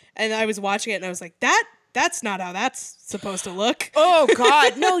neck, and I was watching it and I was like that's not how that's supposed to look. Oh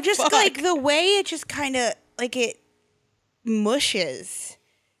God, no! Just like the way it just kind of like it mushes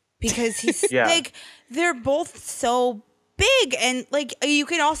because he's like they're both so big, and like you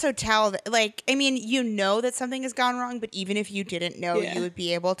can also tell that like I mean you know that something has gone wrong, but even if you didn't know, you would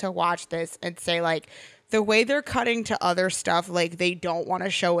be able to watch this and say like the way they're cutting to other stuff, like they don't want to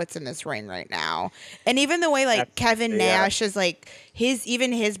show what's in this ring right now. And even the way like Kevin Nash is like his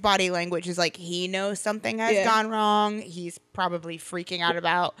body language is like he knows something has gone wrong. He's probably freaking out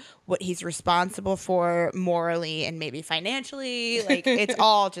about what he's responsible for morally and maybe financially. Like it's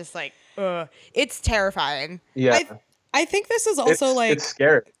all just like it's terrifying. Yeah. I think this is also it's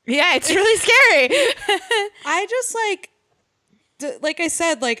scary. Yeah, it's really scary. I just like I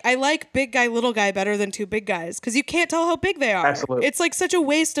said, like I like big guy, little guy better than two big guys because you can't tell how big they are. Absolutely. It's like such a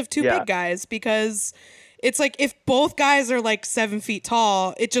waste of two big guys because it's like if both guys are like 7 feet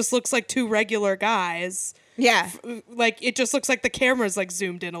tall, it just looks like two regular guys. Yeah. Like it just looks like the camera's like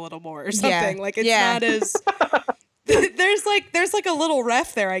zoomed in a little more or something. Like it's not as there's like a little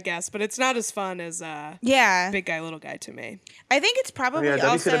ref there, I guess, but it's not as fun as big guy, little guy to me. I think it's probably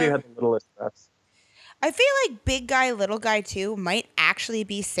also WCW had the littlest refs. I feel like big guy, little guy too might actually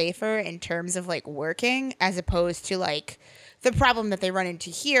be safer in terms of like working as opposed to like the problem that they run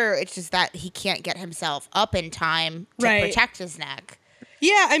into here. It's just that he can't get himself up in time to protect his neck.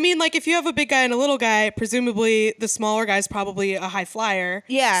 Yeah, I mean, like if you have a big guy and a little guy, presumably the smaller guy's probably a high flyer.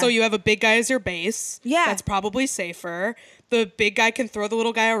 Yeah. So you have a big guy as your base. Yeah. That's probably safer. The big guy can throw the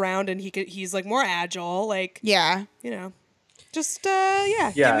little guy around and he's like more agile. Like, you know, just,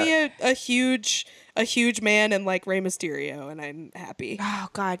 give me a huge man and like Rey Mysterio, and I'm happy. Oh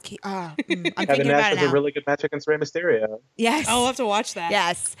God, I'm Kevin thinking Nash about it was now. a really good match against Rey Mysterio. Yes, I'll have to watch that.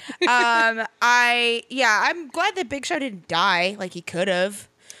 Yes, I'm glad that Big Show didn't die like he could have.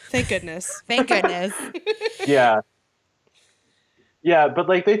 Thank goodness. Thank goodness. Yeah, but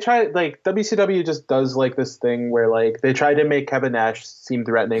like they try, like WCW just does like this thing where like they tried to make Kevin Nash seem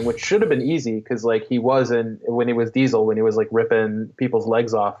threatening, which should have been easy because like he wasn't when he was Diesel, when he was like ripping people's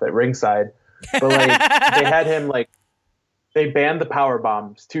legs off at ringside. But like they had him like they banned the power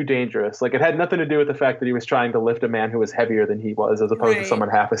bombs, too dangerous. Like it had nothing to do with the fact that he was trying to lift a man who was heavier than he was, as opposed to someone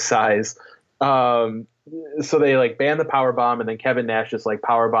half his size. So they like banned the power bomb, and then Kevin Nash just like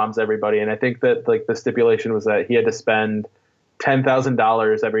power bombs everybody. And I think that like the stipulation was that he had to spend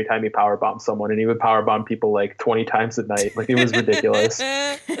 $10,000 every time he power bombed someone, and he would power bomb people like 20 times a night. Like it was ridiculous.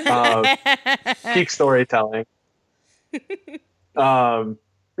 Peak storytelling.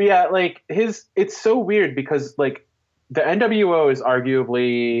 But yeah, like it's so weird because like the NWO is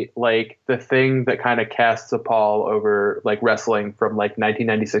arguably like the thing that kind of casts a pall over like wrestling from like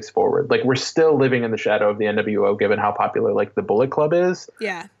 1996 forward. Like we're still living in the shadow of the NWO given how popular like the Bullet Club is.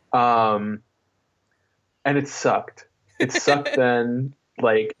 Yeah. And it sucked. It sucked then,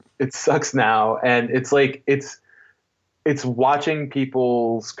 like it sucks now, and it's like it's watching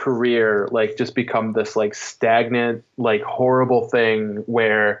people's career like just become this like stagnant, like horrible thing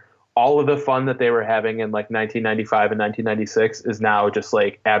where all of the fun that they were having in like 1995 and 1996 is now just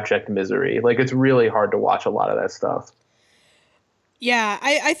like abject misery. Like it's really hard to watch a lot of that stuff. Yeah,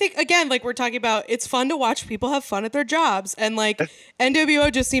 I think, again, like we're talking about, it's fun to watch people have fun at their jobs. And like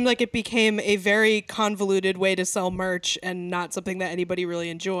NWO just seemed like it became a very convoluted way to sell merch and not something that anybody really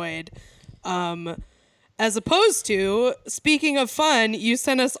enjoyed. As opposed to, speaking of fun, you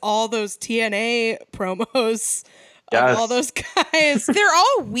sent us all those TNA promos of all those guys. They're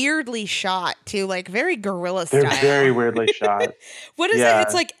all weirdly shot too, like very guerrilla style. They're very weirdly shot. What is it?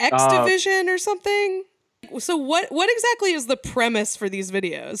 It's like X Division or something? So what exactly is the premise for these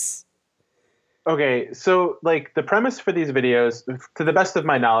videos? Okay, so like the premise for these videos, to the best of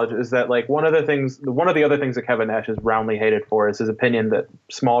my knowledge, is that like one of the other things that Kevin Nash is roundly hated for is his opinion that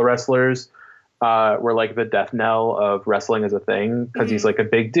small wrestlers were like the death knell of wrestling as a thing because he's like a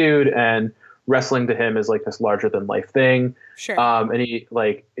big dude and wrestling to him is like this larger than life thing. Sure. And he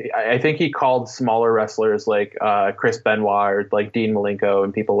like I think he called smaller wrestlers like Chris Benoit or like Dean Malenko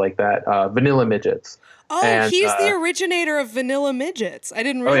and people like that vanilla midgets. Oh, And, he's the originator of vanilla midgets. I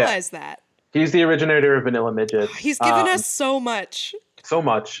didn't realize that. He's the originator of vanilla midgets. He's given us so much. So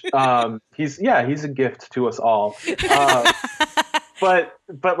much. He's a gift to us all. But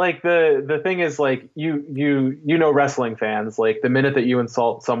like the thing is like you know wrestling fans, like the minute that you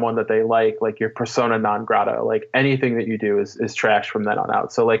insult someone that they like you're persona non grata. Like anything that you do is trash from then on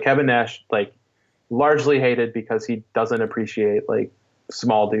out. So like Kevin Nash like largely hated because he doesn't appreciate like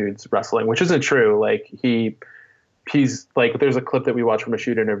small dudes wrestling, which isn't true. Like he's like, there's a clip that we watched from a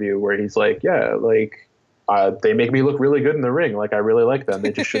shoot interview where he's like, yeah, like they make me look really good in the ring. Like I really like them.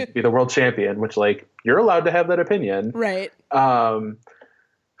 They just should be the world champion, which like you're allowed to have that opinion. Right.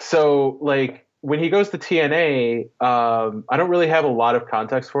 So like when he goes to TNA, I don't really have a lot of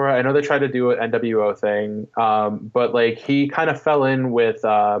context for it. I know they tried to do an NWO thing. But like he kind of fell in with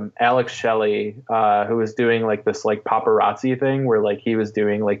Alex Shelley, who was doing like this like paparazzi thing where like he was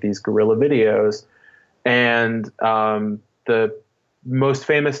doing like these guerrilla videos. And the most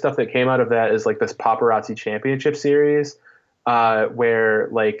famous stuff that came out of that is like this paparazzi championship series, where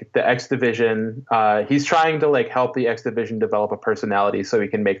like the X Division, he's trying to like help the X Division develop a personality so he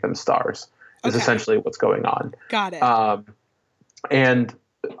can make them stars. Is essentially what's going on. Got it. And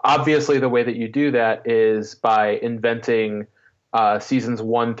obviously the way that you do that is by inventing seasons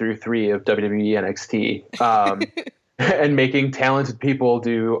 1 through 3 of WWE NXT. And making talented people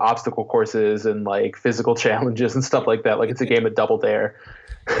do obstacle courses and like physical challenges and stuff like that. Like it's a game of Double Dare.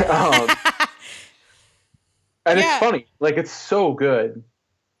 And it's funny. Like it's so good.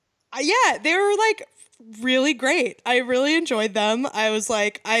 Yeah, they were like really great. I really enjoyed them. I was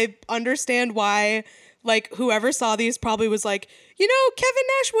like, I understand why like whoever saw these probably was like, you know, Kevin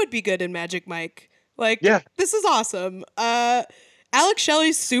Nash would be good in Magic Mike. Like, this is awesome. Alex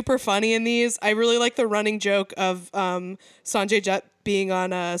Shelley's super funny in these. I really like the running joke of Sanjay Dutt being on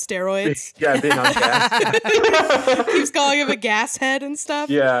steroids. Yeah, being on gas. Keeps calling him a gas head and stuff.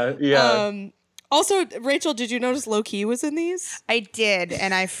 Yeah. Also, Rachel, did you notice Low Key was in these? I did,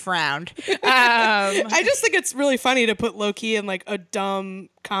 and I frowned. I just think it's really funny to put Low Key in like a dumb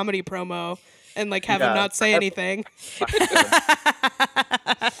comedy promo and like have him not say anything.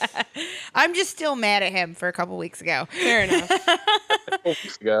 I'm just still mad at him for a couple weeks ago. Fair enough.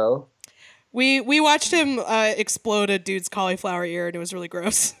 Weeks ago. We watched him explode a dude's cauliflower ear, and it was really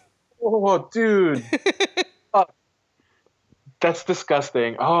gross. Oh, dude. That's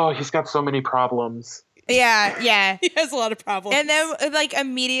disgusting. Oh, he's got so many problems. Yeah. He has a lot of problems. And then like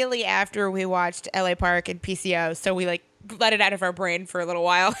immediately after we watched LA Park and PCO, so we like let it out of our brain for a little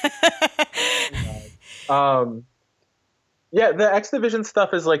while. Yeah, the X Division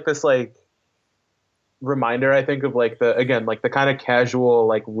stuff is like this like reminder, I think, of like the kind of casual,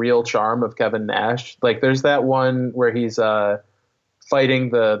 like real charm of Kevin Nash. Like there's that one where he's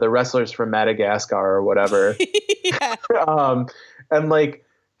fighting the wrestlers from Madagascar or whatever. Yeah. And like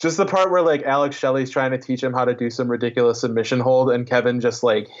just the part where like Alex Shelley's trying to teach him how to do some ridiculous submission hold and Kevin just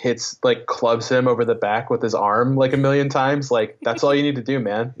like clubs him over the back with his arm like a million times. Like that's all you need to do,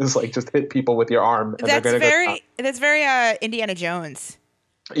 man. Is like just hit people with your arm. And that's very Indiana Jones.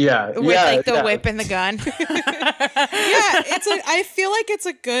 Yeah. With like the whip and the gun. I feel like it's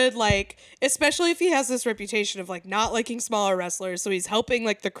a good, like, especially if he has this reputation of like not liking smaller wrestlers, so he's helping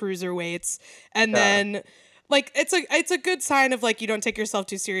like the cruiserweights, and then like it's a good sign of like you don't take yourself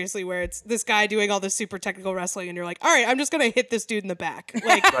too seriously where it's this guy doing all this super technical wrestling and you're like, all right, I'm just gonna hit this dude in the back.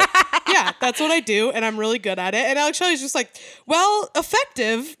 Like yeah, that's what I do and I'm really good at it. And Alex Shelley's just like, well,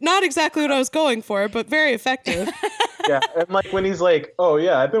 effective, not exactly what I was going for, but very effective. Yeah, and like when he's like, oh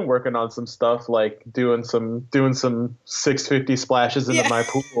yeah, I've been working on some stuff like doing some 650 splashes into my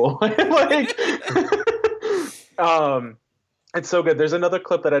pool. Like it's so good. There's another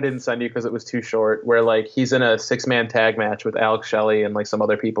clip that I didn't send you because it was too short where like he's in a 6-man tag match with Alex Shelley and like some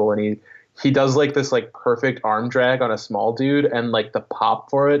other people and he does like this like perfect arm drag on a small dude and like the pop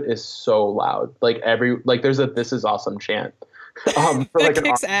for it is so loud. Like there's a "This is awesome" chant. For like an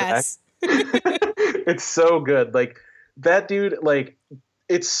kicks ass. It's so good. Like that dude, like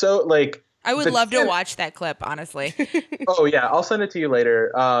it's so like I would love to watch that clip, honestly. Oh yeah, I'll send it to you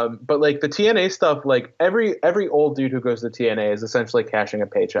later. But like the TNA stuff, like every old dude who goes to TNA is essentially cashing a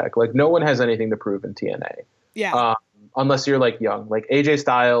paycheck. Like no one has anything to prove in TNA. Yeah. Unless you're like young, like AJ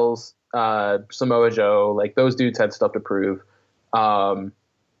Styles, Samoa Joe, like those dudes had stuff to prove.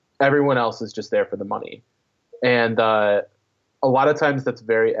 Everyone else is just there for the money. And a lot of times that's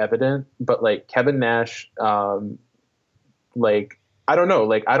very evident, but like Kevin Nash, like, I don't know,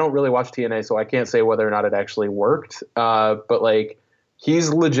 like I don't really watch TNA, so I can't say whether or not it actually worked. But like he's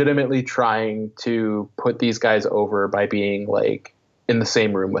legitimately trying to put these guys over by being like in the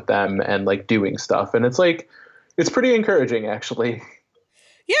same room with them and like doing stuff. And it's like, it's pretty encouraging actually.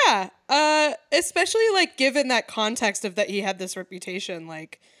 Yeah. Especially like given that context of that he had this reputation,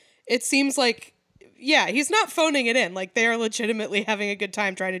 like it seems like, yeah, he's not phoning it in. Like they are legitimately having a good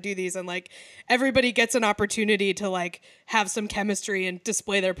time trying to do these, and like everybody gets an opportunity to like have some chemistry and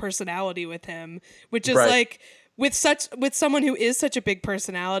display their personality with him, which is like with someone who is such a big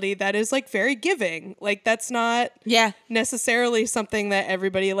personality, that is like very giving. Like that's not necessarily something that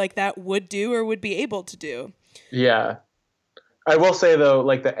everybody like that would do or would be able to do. Yeah. I will say though,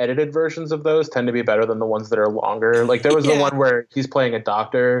 like the edited versions of those tend to be better than the ones that are longer. Like there was the one where he's playing a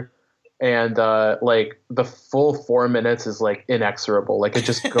doctor, and like the full 4 minutes is like inexorable. Like it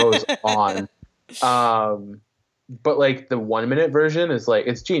just goes on. But like the 1 minute version is like,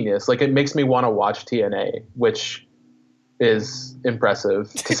 it's genius. Like it makes me want to watch TNA, which is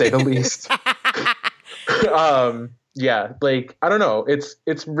impressive to say the least. Yeah, like I don't know.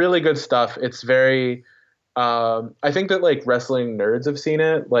 It's really good stuff. It's very I think that like wrestling nerds have seen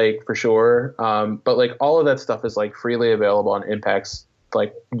it, like for sure. But like all of that stuff is like freely available on Impact's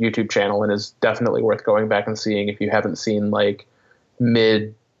like YouTube channel, and is definitely worth going back and seeing if you haven't seen like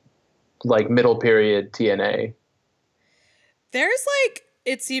middle period TNA. There's like,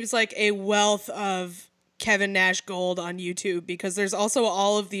 it seems like a wealth of Kevin Nash gold on YouTube, because there's also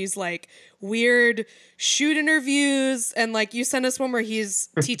all of these like weird shoot interviews, and like you sent us one where he's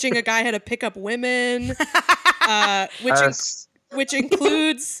teaching a guy how to pick up women, which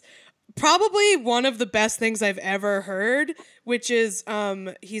includes probably one of the best things I've ever heard, which is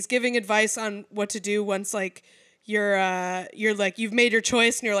he's giving advice on what to do once like you're like you've made your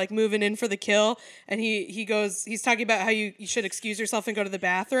choice and you're like moving in for the kill, and he's talking about how you should excuse yourself and go to the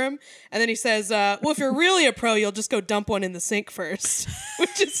bathroom, and then he says well, if you're really a pro, you'll just go dump one in the sink first,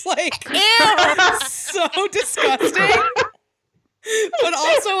 which is like so disgusting but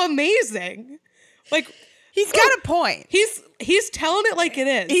also amazing. Like he's got a point. He's telling it like it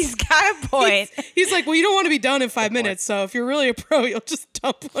is. He's got a point. He's like, well, you don't want to be done in 5 minutes, so if you're really a pro, you'll just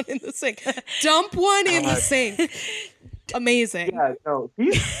dump one in the sink. Dump one in the sink. Amazing. Yeah, no,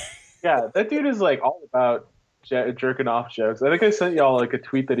 that dude is like all about jerking off jokes. I think I sent y'all like a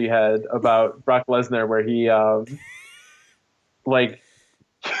tweet that he had about Brock Lesnar where he like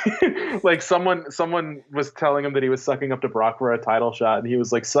like someone was telling him that he was sucking up to Brock for a title shot, and he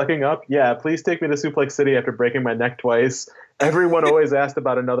was like, sucking up? Yeah, please take me to Suplex City after breaking my neck twice. Everyone always asked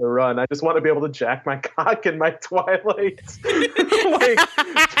about another run. I just want to be able to jack my cock in my twilight. Like,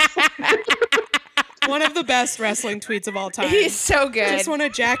 one of the best wrestling tweets of all time. He's so good. I just want to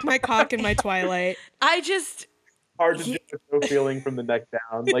jack my cock in my twilight. Hard to do with no feeling from the neck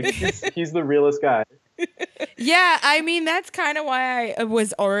down. Like he's the realest guy. Yeah, I mean, that's kind of why I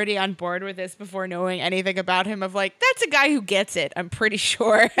was already on board with this before knowing anything about him, of like, that's a guy who gets it, I'm pretty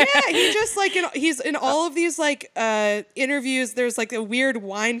sure. Yeah, he just like, he's in all of these like interviews, there's like a weird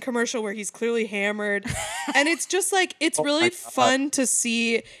wine commercial where he's clearly hammered, and it's just like, it's really fun to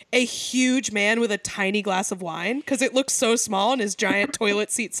see a huge man with a tiny glass of wine, because it looks so small in his giant toilet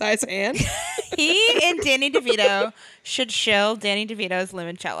seat size hand. He and Danny DeVito should shill Danny DeVito's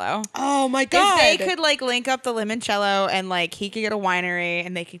limoncello. Oh my god! If they could like link up the limoncello, and like he could get a winery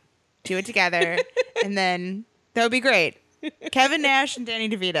and they could do it together, and then that would be great. Kevin Nash and Danny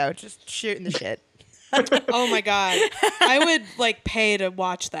DeVito just shooting the shit. Oh my god! I would like pay to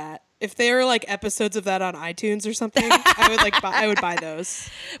watch that. If there were like episodes of that on iTunes or something, I would buy those.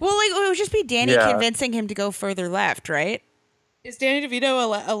 Well, like it would just be Danny convincing him to go further left, right? Is Danny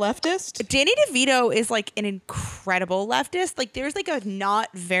DeVito a leftist? Danny DeVito is like an incredible leftist. Like there's like a not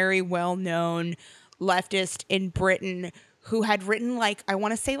very well known leftist in Britain who had written like, I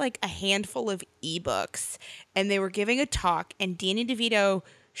want to say like a handful of ebooks, and they were giving a talk, and Danny DeVito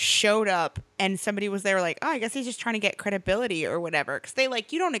showed up, and somebody was there like, oh, I guess he's just trying to get credibility or whatever. Cause they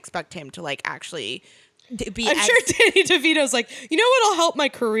like, you don't expect him to like actually I'm sure Danny DeVito's like, you know what'll help my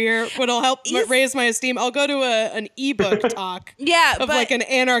career? What'll help raise my esteem? I'll go to an ebook talk. Yeah, of like an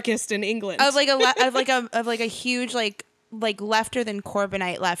anarchist in England. Of like a huge like like lefter than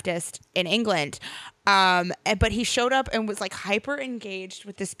Corbynite leftist in England. But he showed up and was like hyper engaged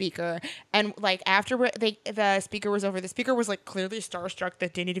with the speaker. And like after the speaker was over, the speaker was like clearly starstruck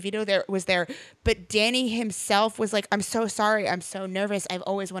that Danny DeVito was there. But Danny himself was like, I'm so sorry. I'm so nervous. I've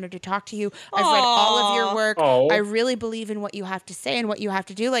always wanted to talk to you. I've read all of your work. I really believe in what you have to say and what you have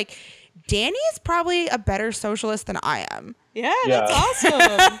to do. Like, Danny is probably a better socialist than I am. Yeah, that's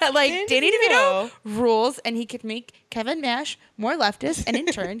awesome. Like, Danny DeVito rules, and he could make Kevin Nash more leftist, and in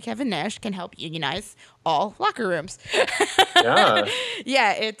turn, Kevin Nash can help unionize all locker rooms. Yeah.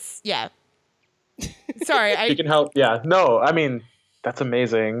 Sorry. He can help. Yeah. No, I mean, that's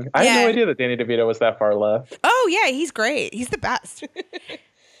amazing. I had no idea that Danny DeVito was that far left. Oh, yeah, he's great. He's the best.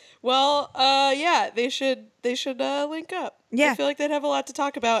 Well, they should link up. Yeah. I feel like they'd have a lot to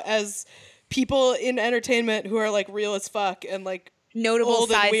talk about as people in entertainment who are like real as fuck and like notable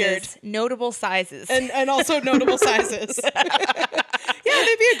sizes. And weird. Notable sizes. And also notable sizes. Yeah,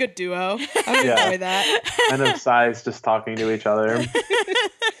 they'd be a good duo. I would enjoy that. Men of size just talking to each other.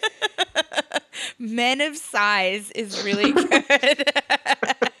 Men of size is really good.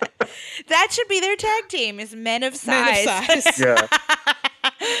 That should be their tag team, is Men of Size. Men of Size.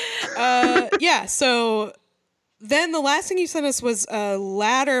 Yeah. So then the last thing you sent us was a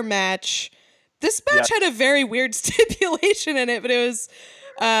ladder match. This match had a very weird stipulation in it, but it was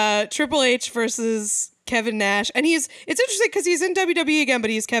Triple H versus Kevin Nash. And it's interesting because he's in WWE again, but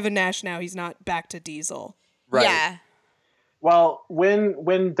he's Kevin Nash now. He's not back to Diesel. Right. Yeah. Well, when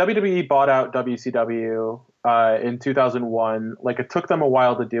WWE bought out WCW in 2001, like it took them a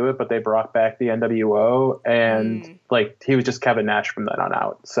while to do it, but they brought back the NWO, and like he was just Kevin Nash from then on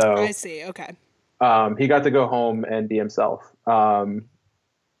out. So I see. Okay. He got to go home and be himself.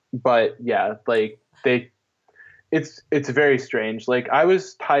 But yeah, like it's very strange. Like I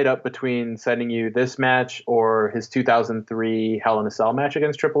was tied up between sending you this match or his 2003 Hell in a Cell match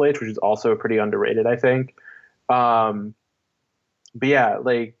against Triple H, which is also pretty underrated, I think. But yeah,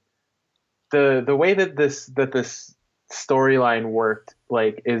 like the way that this storyline worked,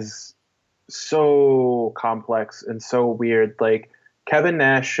 like, is so complex and so weird. Like Kevin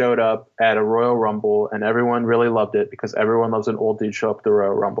Nash showed up at a Royal Rumble and everyone really loved it because everyone loves an old dude show up at the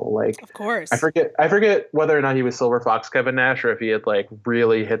Royal Rumble. Like, of course. I forget whether or not he was Silver Fox Kevin Nash or if he had like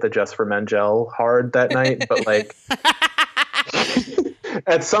really hit the Just for Men gel hard that night, but like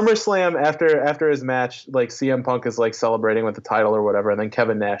at SummerSlam, after his match, like CM Punk is like celebrating with the title or whatever, and then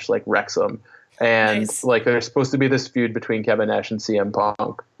Kevin Nash like wrecks him, and like there's supposed to be this feud between Kevin Nash and CM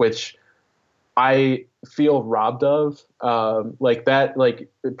Punk, which I feel robbed of. Like that, like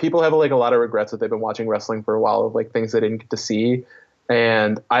people have like a lot of regrets that they've been watching wrestling for a while of like things they didn't get to see,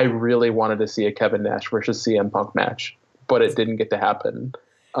 and I really wanted to see a Kevin Nash versus CM Punk match, but it didn't get to happen,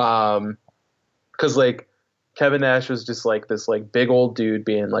 because like Kevin Nash was just like this like big old dude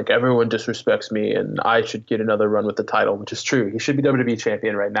being like, everyone disrespects me and I should get another run with the title, which is true. He should be WWE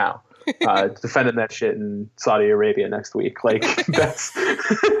champion right now, defending that shit in Saudi Arabia next week. Like that's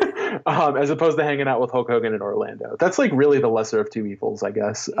as opposed to hanging out with Hulk Hogan in Orlando. That's like really the lesser of two evils, I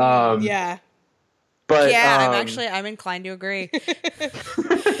guess. Yeah. But yeah, I'm inclined to agree.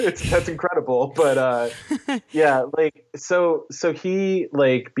 That's incredible. But yeah, like so he,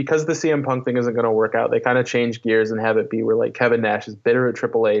 like, because the CM Punk thing isn't going to work out, they kind of change gears and have it be where like Kevin Nash is bitter at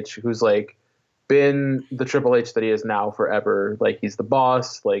Triple H, who's like been the Triple H that he is now forever. Like he's the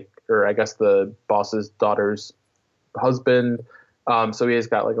boss, like, or I guess the boss's daughter's husband. So he has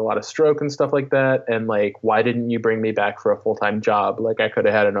got like a lot of stroke and stuff like that. And like, why didn't you bring me back for a full-time job? Like I could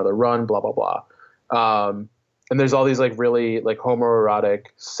have had another run, blah, blah, blah. And there's all these like really like homoerotic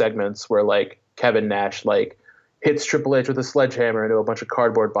segments where like Kevin Nash like hits Triple H with a sledgehammer into a bunch of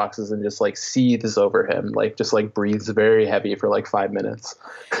cardboard boxes and just like seethes over him, like just like breathes very heavy for like 5 minutes.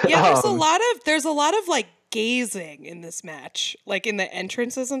 Yeah, there's a lot of like gazing in this match, like in the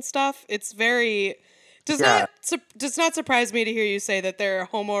entrances and stuff. It's very does not surprise me to hear you say that there are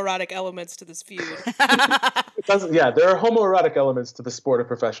homoerotic elements to this feud. It doesn't. Yeah, there are homoerotic elements to the sport of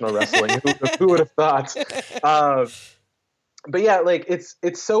professional wrestling. Who would have thought? But yeah, like it's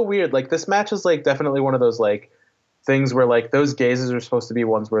so weird. Like this match is like definitely one of those like things where like those gazes are supposed to be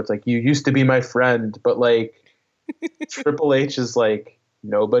ones where it's like, you used to be my friend, but like Triple H is like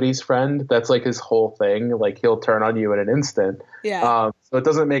nobody's friend. That's like his whole thing. Like he'll turn on you in an instant. Yeah. So it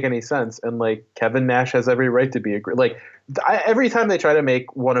doesn't make any sense. And like Kevin Nash has every right to be like every time they try to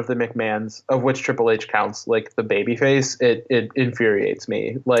make one of the McMahons, of which Triple H counts, like the babyface, it infuriates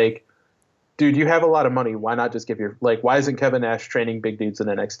me. Like, dude, you have a lot of money. Why not just give your, like, why isn't Kevin Nash training big dudes in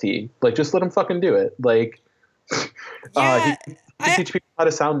NXT? Like, just let him fucking do it. Like, he teach people how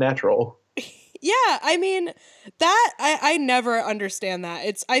to sound natural. Yeah, I mean, that, I never understand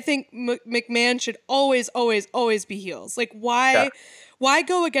that. I think McMahon should always, always, always be heels. Like, why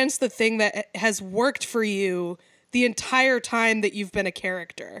go against the thing that has worked for you the entire time that you've been a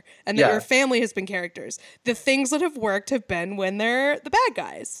character and that your family has been characters? The things that have worked have been when they're the bad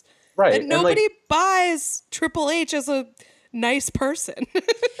guys. Right. And nobody buys Triple H as a nice person.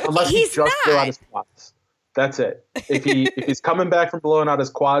 Unless he's just blew out his quads. That's it. If he's coming back from blowing out his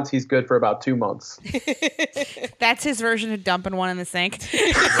quads, he's good for about 2 months. That's his version of dumping one in the sink.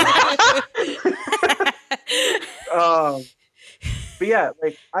 But yeah,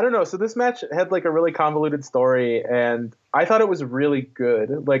 like, I don't know. So this match had like a really convoluted story, and I thought it was really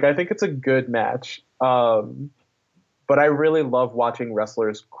good. Like, I think it's a good match. But I really love watching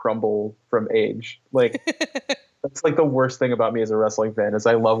wrestlers crumble from age. Like, that's like the worst thing about me as a wrestling fan is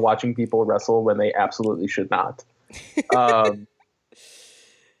I love watching people wrestle when they absolutely should not. And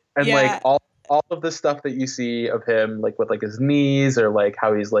like all of the stuff that you see of him, like with like his knees or like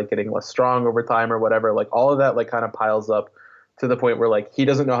how he's like getting less strong over time or whatever, like all of that like kind of piles up to the point where like he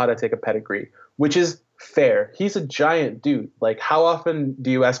doesn't know how to take a pedigree, which is fair. He's a giant dude. Like, how often do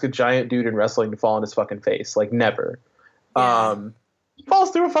you ask a giant dude in wrestling to fall on his fucking face? Like, never. Yeah. He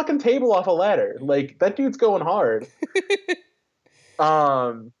falls through a fucking table off a ladder. Like, that dude's going hard.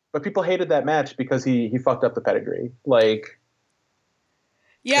 But people hated that match because he fucked up the pedigree. Like,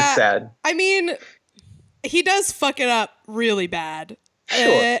 yeah, it's sad. I mean, he does fuck it up really bad.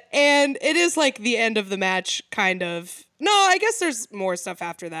 Sure. And it is like the end of the match, kind of. No, I guess there's more stuff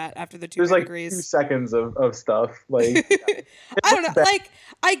after that, after the 2 There's pedigrees. Like 2 seconds of stuff. Like, I don't know. Bad. Like,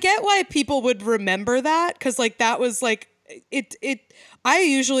 I get why people would remember that, because like that was like it. I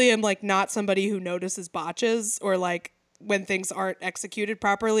usually am like not somebody who notices botches or like when things aren't executed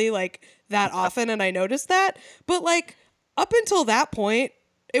properly like that often, and I noticed that. But like up until that point,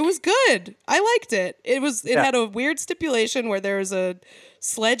 it was good. I liked it. It had a weird stipulation where there was a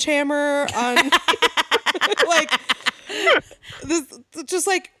sledgehammer on like this, just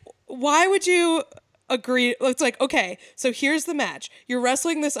like, why would you agree? It's like, okay, so here's the match. You're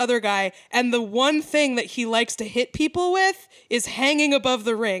wrestling this other guy, and the one thing that he likes to hit people with is hanging above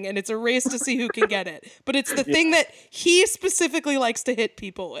the ring, and it's a race to see who can get it. But it's the thing that he specifically likes to hit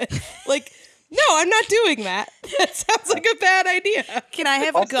people with. Like, no, I'm not doing that. That sounds like a bad idea. Can I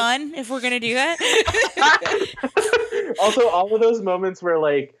have a gun if we're going to do that? Also, all of those moments where,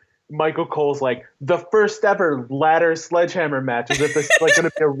 like, Michael Cole's like, the first ever ladder sledgehammer match, as if it's like going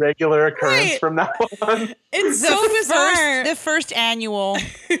to be a regular occurrence from now on. It's so bizarre. The first annual.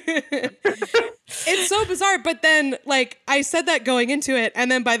 It's so bizarre. But then, like, I said that going into it,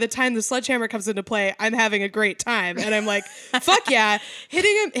 and then by the time the sledgehammer comes into play, I'm having a great time. And I'm like, fuck yeah.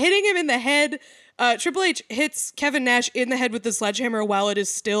 Hitting him in the head. Triple H hits Kevin Nash in the head with the sledgehammer while it is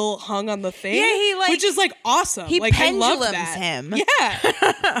still hung on the thing. Yeah, which is like awesome. He like, pendulums I love that. him. Yeah,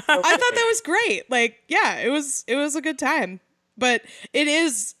 I thought that was great. Like, yeah, it was a good time. But it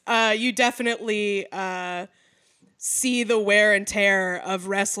is, you definitely see the wear and tear of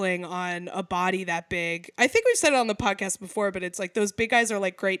wrestling on a body that big. I think we've said it on the podcast before, but it's like those big guys are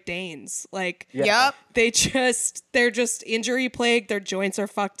like Great Danes. Like, yep. They're just injury plagued. Their joints are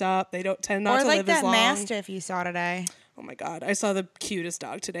fucked up. They don't tend not to live as long. Or like that Mastiff you saw today. Oh my God. I saw the cutest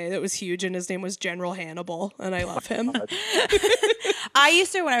dog today that was huge, and his name was General Hannibal, and I love him. I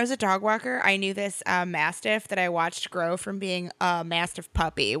used to, when I was a dog walker, I knew this Mastiff that I watched grow from being a Mastiff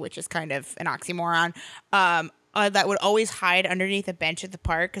puppy, which is kind of an oxymoron. That would always hide underneath a bench at the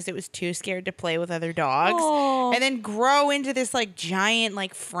park because it was too scared to play with other dogs. Aww. And then grow into this like giant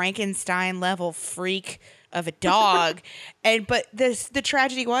like Frankenstein level freak of a dog. But the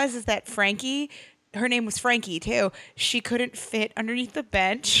tragedy is that Frankie, her name was Frankie too, she couldn't fit underneath the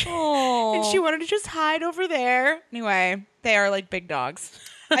bench. Aww. And she wanted to just hide over there. Anyway, they are like big dogs.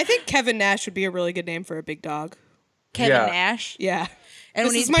 I think Kevin Nash would be a really good name for a big dog. Kevin Nash? Yeah. And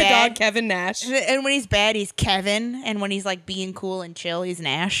this when he's is my bad, dog, Kevin Nash. And when he's bad, he's Kevin. And when he's like being cool and chill, he's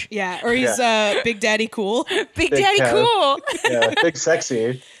Nash. Yeah, or he's Big Daddy Cool. Big Daddy Cool. Yeah, Big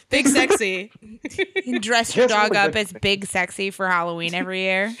Sexy. Big Sexy. You can dress your dog up as Big Sexy for Halloween every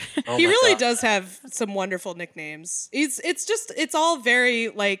year. Oh he really does have some wonderful nicknames. It's all very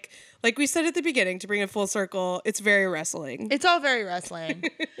like we said at the beginning, to bring it full circle, it's very wrestling. It's all very wrestling.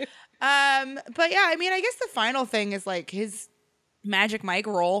 But yeah, I mean, I guess the final thing is like his Magic Mike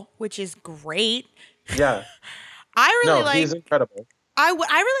role, which is great. Yeah. I really like. He's incredible.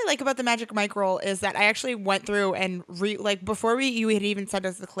 What I really like about the Magic Mike role is that I actually went through and before you had even sent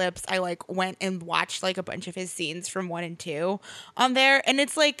us the clips, I like went and watched like a bunch of his scenes from 1 and 2 on there, and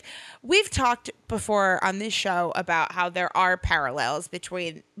it's like we've talked before on this show about how there are parallels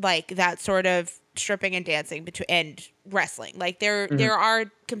between like that sort of stripping and dancing and wrestling. Like there are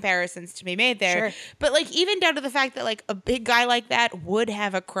comparisons to be made there. Sure. But like even down to the fact that like a big guy like that would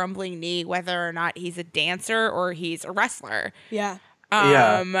have a crumbling knee whether or not he's a dancer or he's a wrestler. Yeah.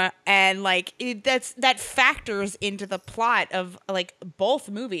 And like that factors into the plot of like both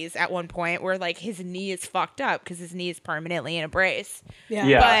movies at one point where like his knee is fucked up because his knee is permanently in a brace.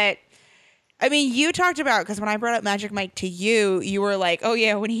 Yeah. But I mean, you talked about, because when I brought up Magic Mike to you, you were like, oh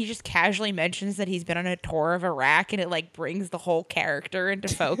yeah, when he just casually mentions that he's been on a tour of Iraq and it like brings the whole character into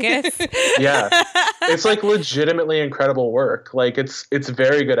focus. Yeah. It's like legitimately incredible work. Like it's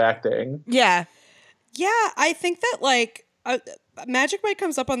very good acting. Yeah. Yeah. I think that like, Magic Mike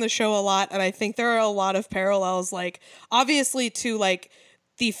comes up on the show a lot, and I think there are a lot of parallels, like obviously to like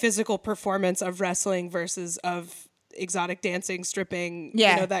the physical performance of wrestling versus of exotic dancing, stripping,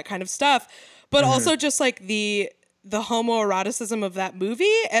 you know, that kind of stuff, but also just like the homoeroticism of that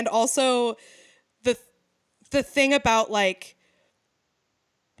movie, and also the thing about like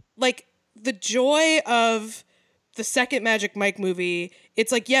the joy of the second Magic Mike movie.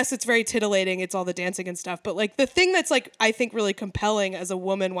 It's like, yes, it's very titillating. It's all the dancing and stuff. But like the thing that's like, I think really compelling as a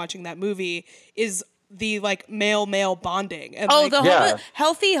woman watching that movie is the like male bonding. And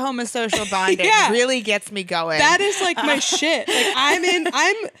healthy homosocial bonding really gets me going. That is like my shit. Like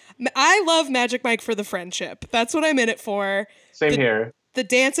I love Magic Mike for the friendship. That's what I'm in it for. Same here. The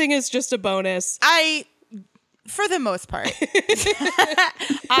dancing is just a bonus. For the most part.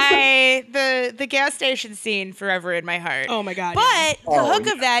 The gas station scene forever in my heart. Oh my God. But the hook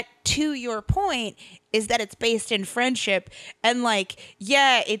of that, to your point, is that it's based in friendship. And like,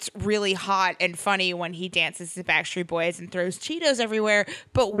 yeah, it's really hot and funny when he dances to Backstreet Boys and throws Cheetos everywhere.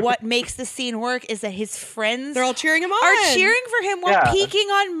 But what makes the scene work is that his friends, they're all cheering him on. Are cheering for him while peeking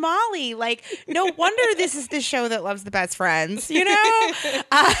on Molly. Like, no wonder this is the show that loves the best friends, you know?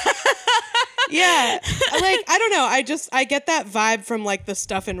 Yeah. Like, I don't know. I get that vibe from like the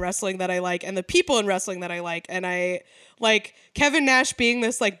stuff in wrestling that I like and the people in wrestling that I like. And I like Kevin Nash being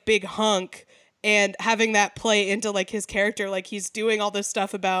this like big hunk and having that play into like his character. Like he's doing all this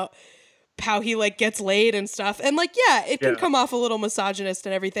stuff about how he like gets laid and stuff. And like, yeah, it can come off a little misogynist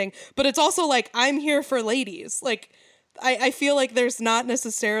and everything, but it's also like, I'm here for ladies. Like, I feel like there's not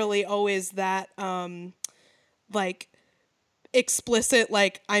necessarily always that, like, explicit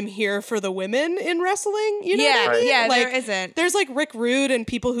like I'm here for the women in wrestling, you know what I mean? Yeah, like, there isn't. There's like Rick Rude and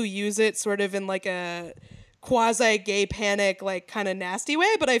people who use it sort of in like a quasi gay panic like kind of nasty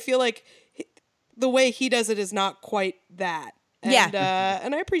way, but I feel like the way he does it is not quite that. And,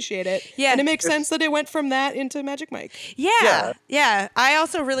 and I appreciate it. Yeah. And it makes sense that it went from that into Magic Mike. Yeah. I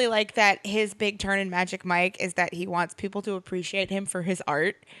also really like that his big turn in Magic Mike is that he wants people to appreciate him for his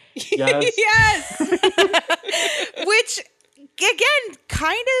art. Yes. Which, again,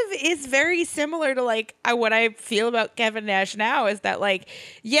 kind of is very similar to like what I feel about Kevin Nash now is that like,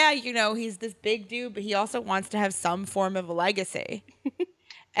 yeah, you know, he's this big dude, but he also wants to have some form of a legacy.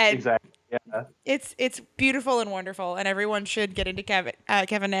 And exactly. Yeah. It's beautiful and wonderful, and everyone should get into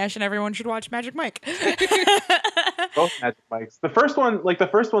Kevin Nash, and everyone should watch Magic Mike. Both Magic Mikes. The first one, like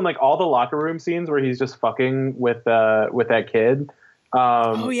all the locker room scenes where he's just fucking with that kid.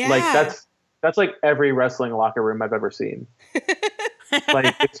 Like that's like every wrestling locker room I've ever seen.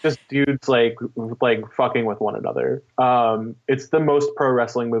 Like it's just dudes like fucking with one another. It's the most pro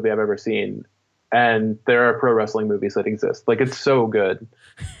wrestling movie I've ever seen, and there are pro wrestling movies that exist. Like it's so good.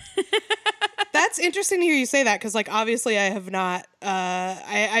 That's interesting to hear you say that because, like, obviously I have not.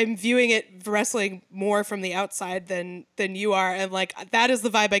 I'm viewing it wrestling more from the outside than you are, and like that is the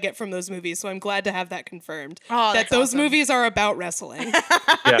vibe I get from those movies. So I'm glad to have that confirmed. That those awesome. Movies are about wrestling.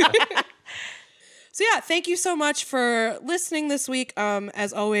 Yeah. So yeah, thank you so much for listening this week.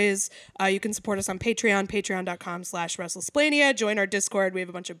 As always, you can support us on Patreon, patreon.com/WrestleSplania. Join our Discord. We have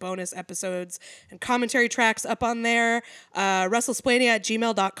a bunch of bonus episodes and commentary tracks up on there.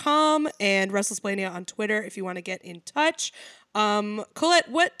 WrestleSplania@gmail.com and WrestleSplania on Twitter if you want to get in touch. Colette,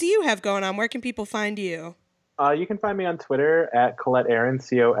 what do you have going on? Where can people find you? You can find me on Twitter at Colette Arrand,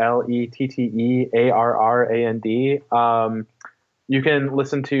 ColetteArrand. You can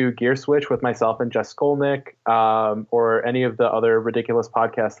listen to Gear Switch with myself and Jess Skolnick, or any of the other ridiculous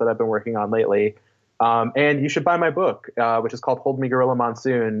podcasts that I've been working on lately. And you should buy my book, which is called Hold Me Gorilla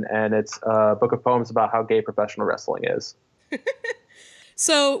Monsoon, and it's a book of poems about how gay professional wrestling is.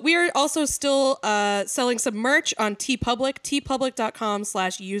 So we are also still selling some merch on TeePublic,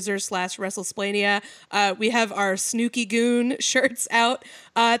 tpublic.com/user/WrestleSplania. We have our Snooky Goon shirts out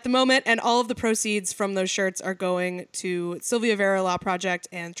at the moment, and all of the proceeds from those shirts are going to Sylvia Vera Law Project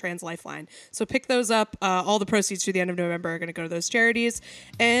and Trans Lifeline. So pick those up. All the proceeds through the end of November are going to go to those charities.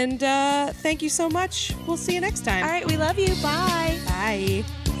 And thank you so much. We'll see you next time. All right, we love you. Bye. Bye.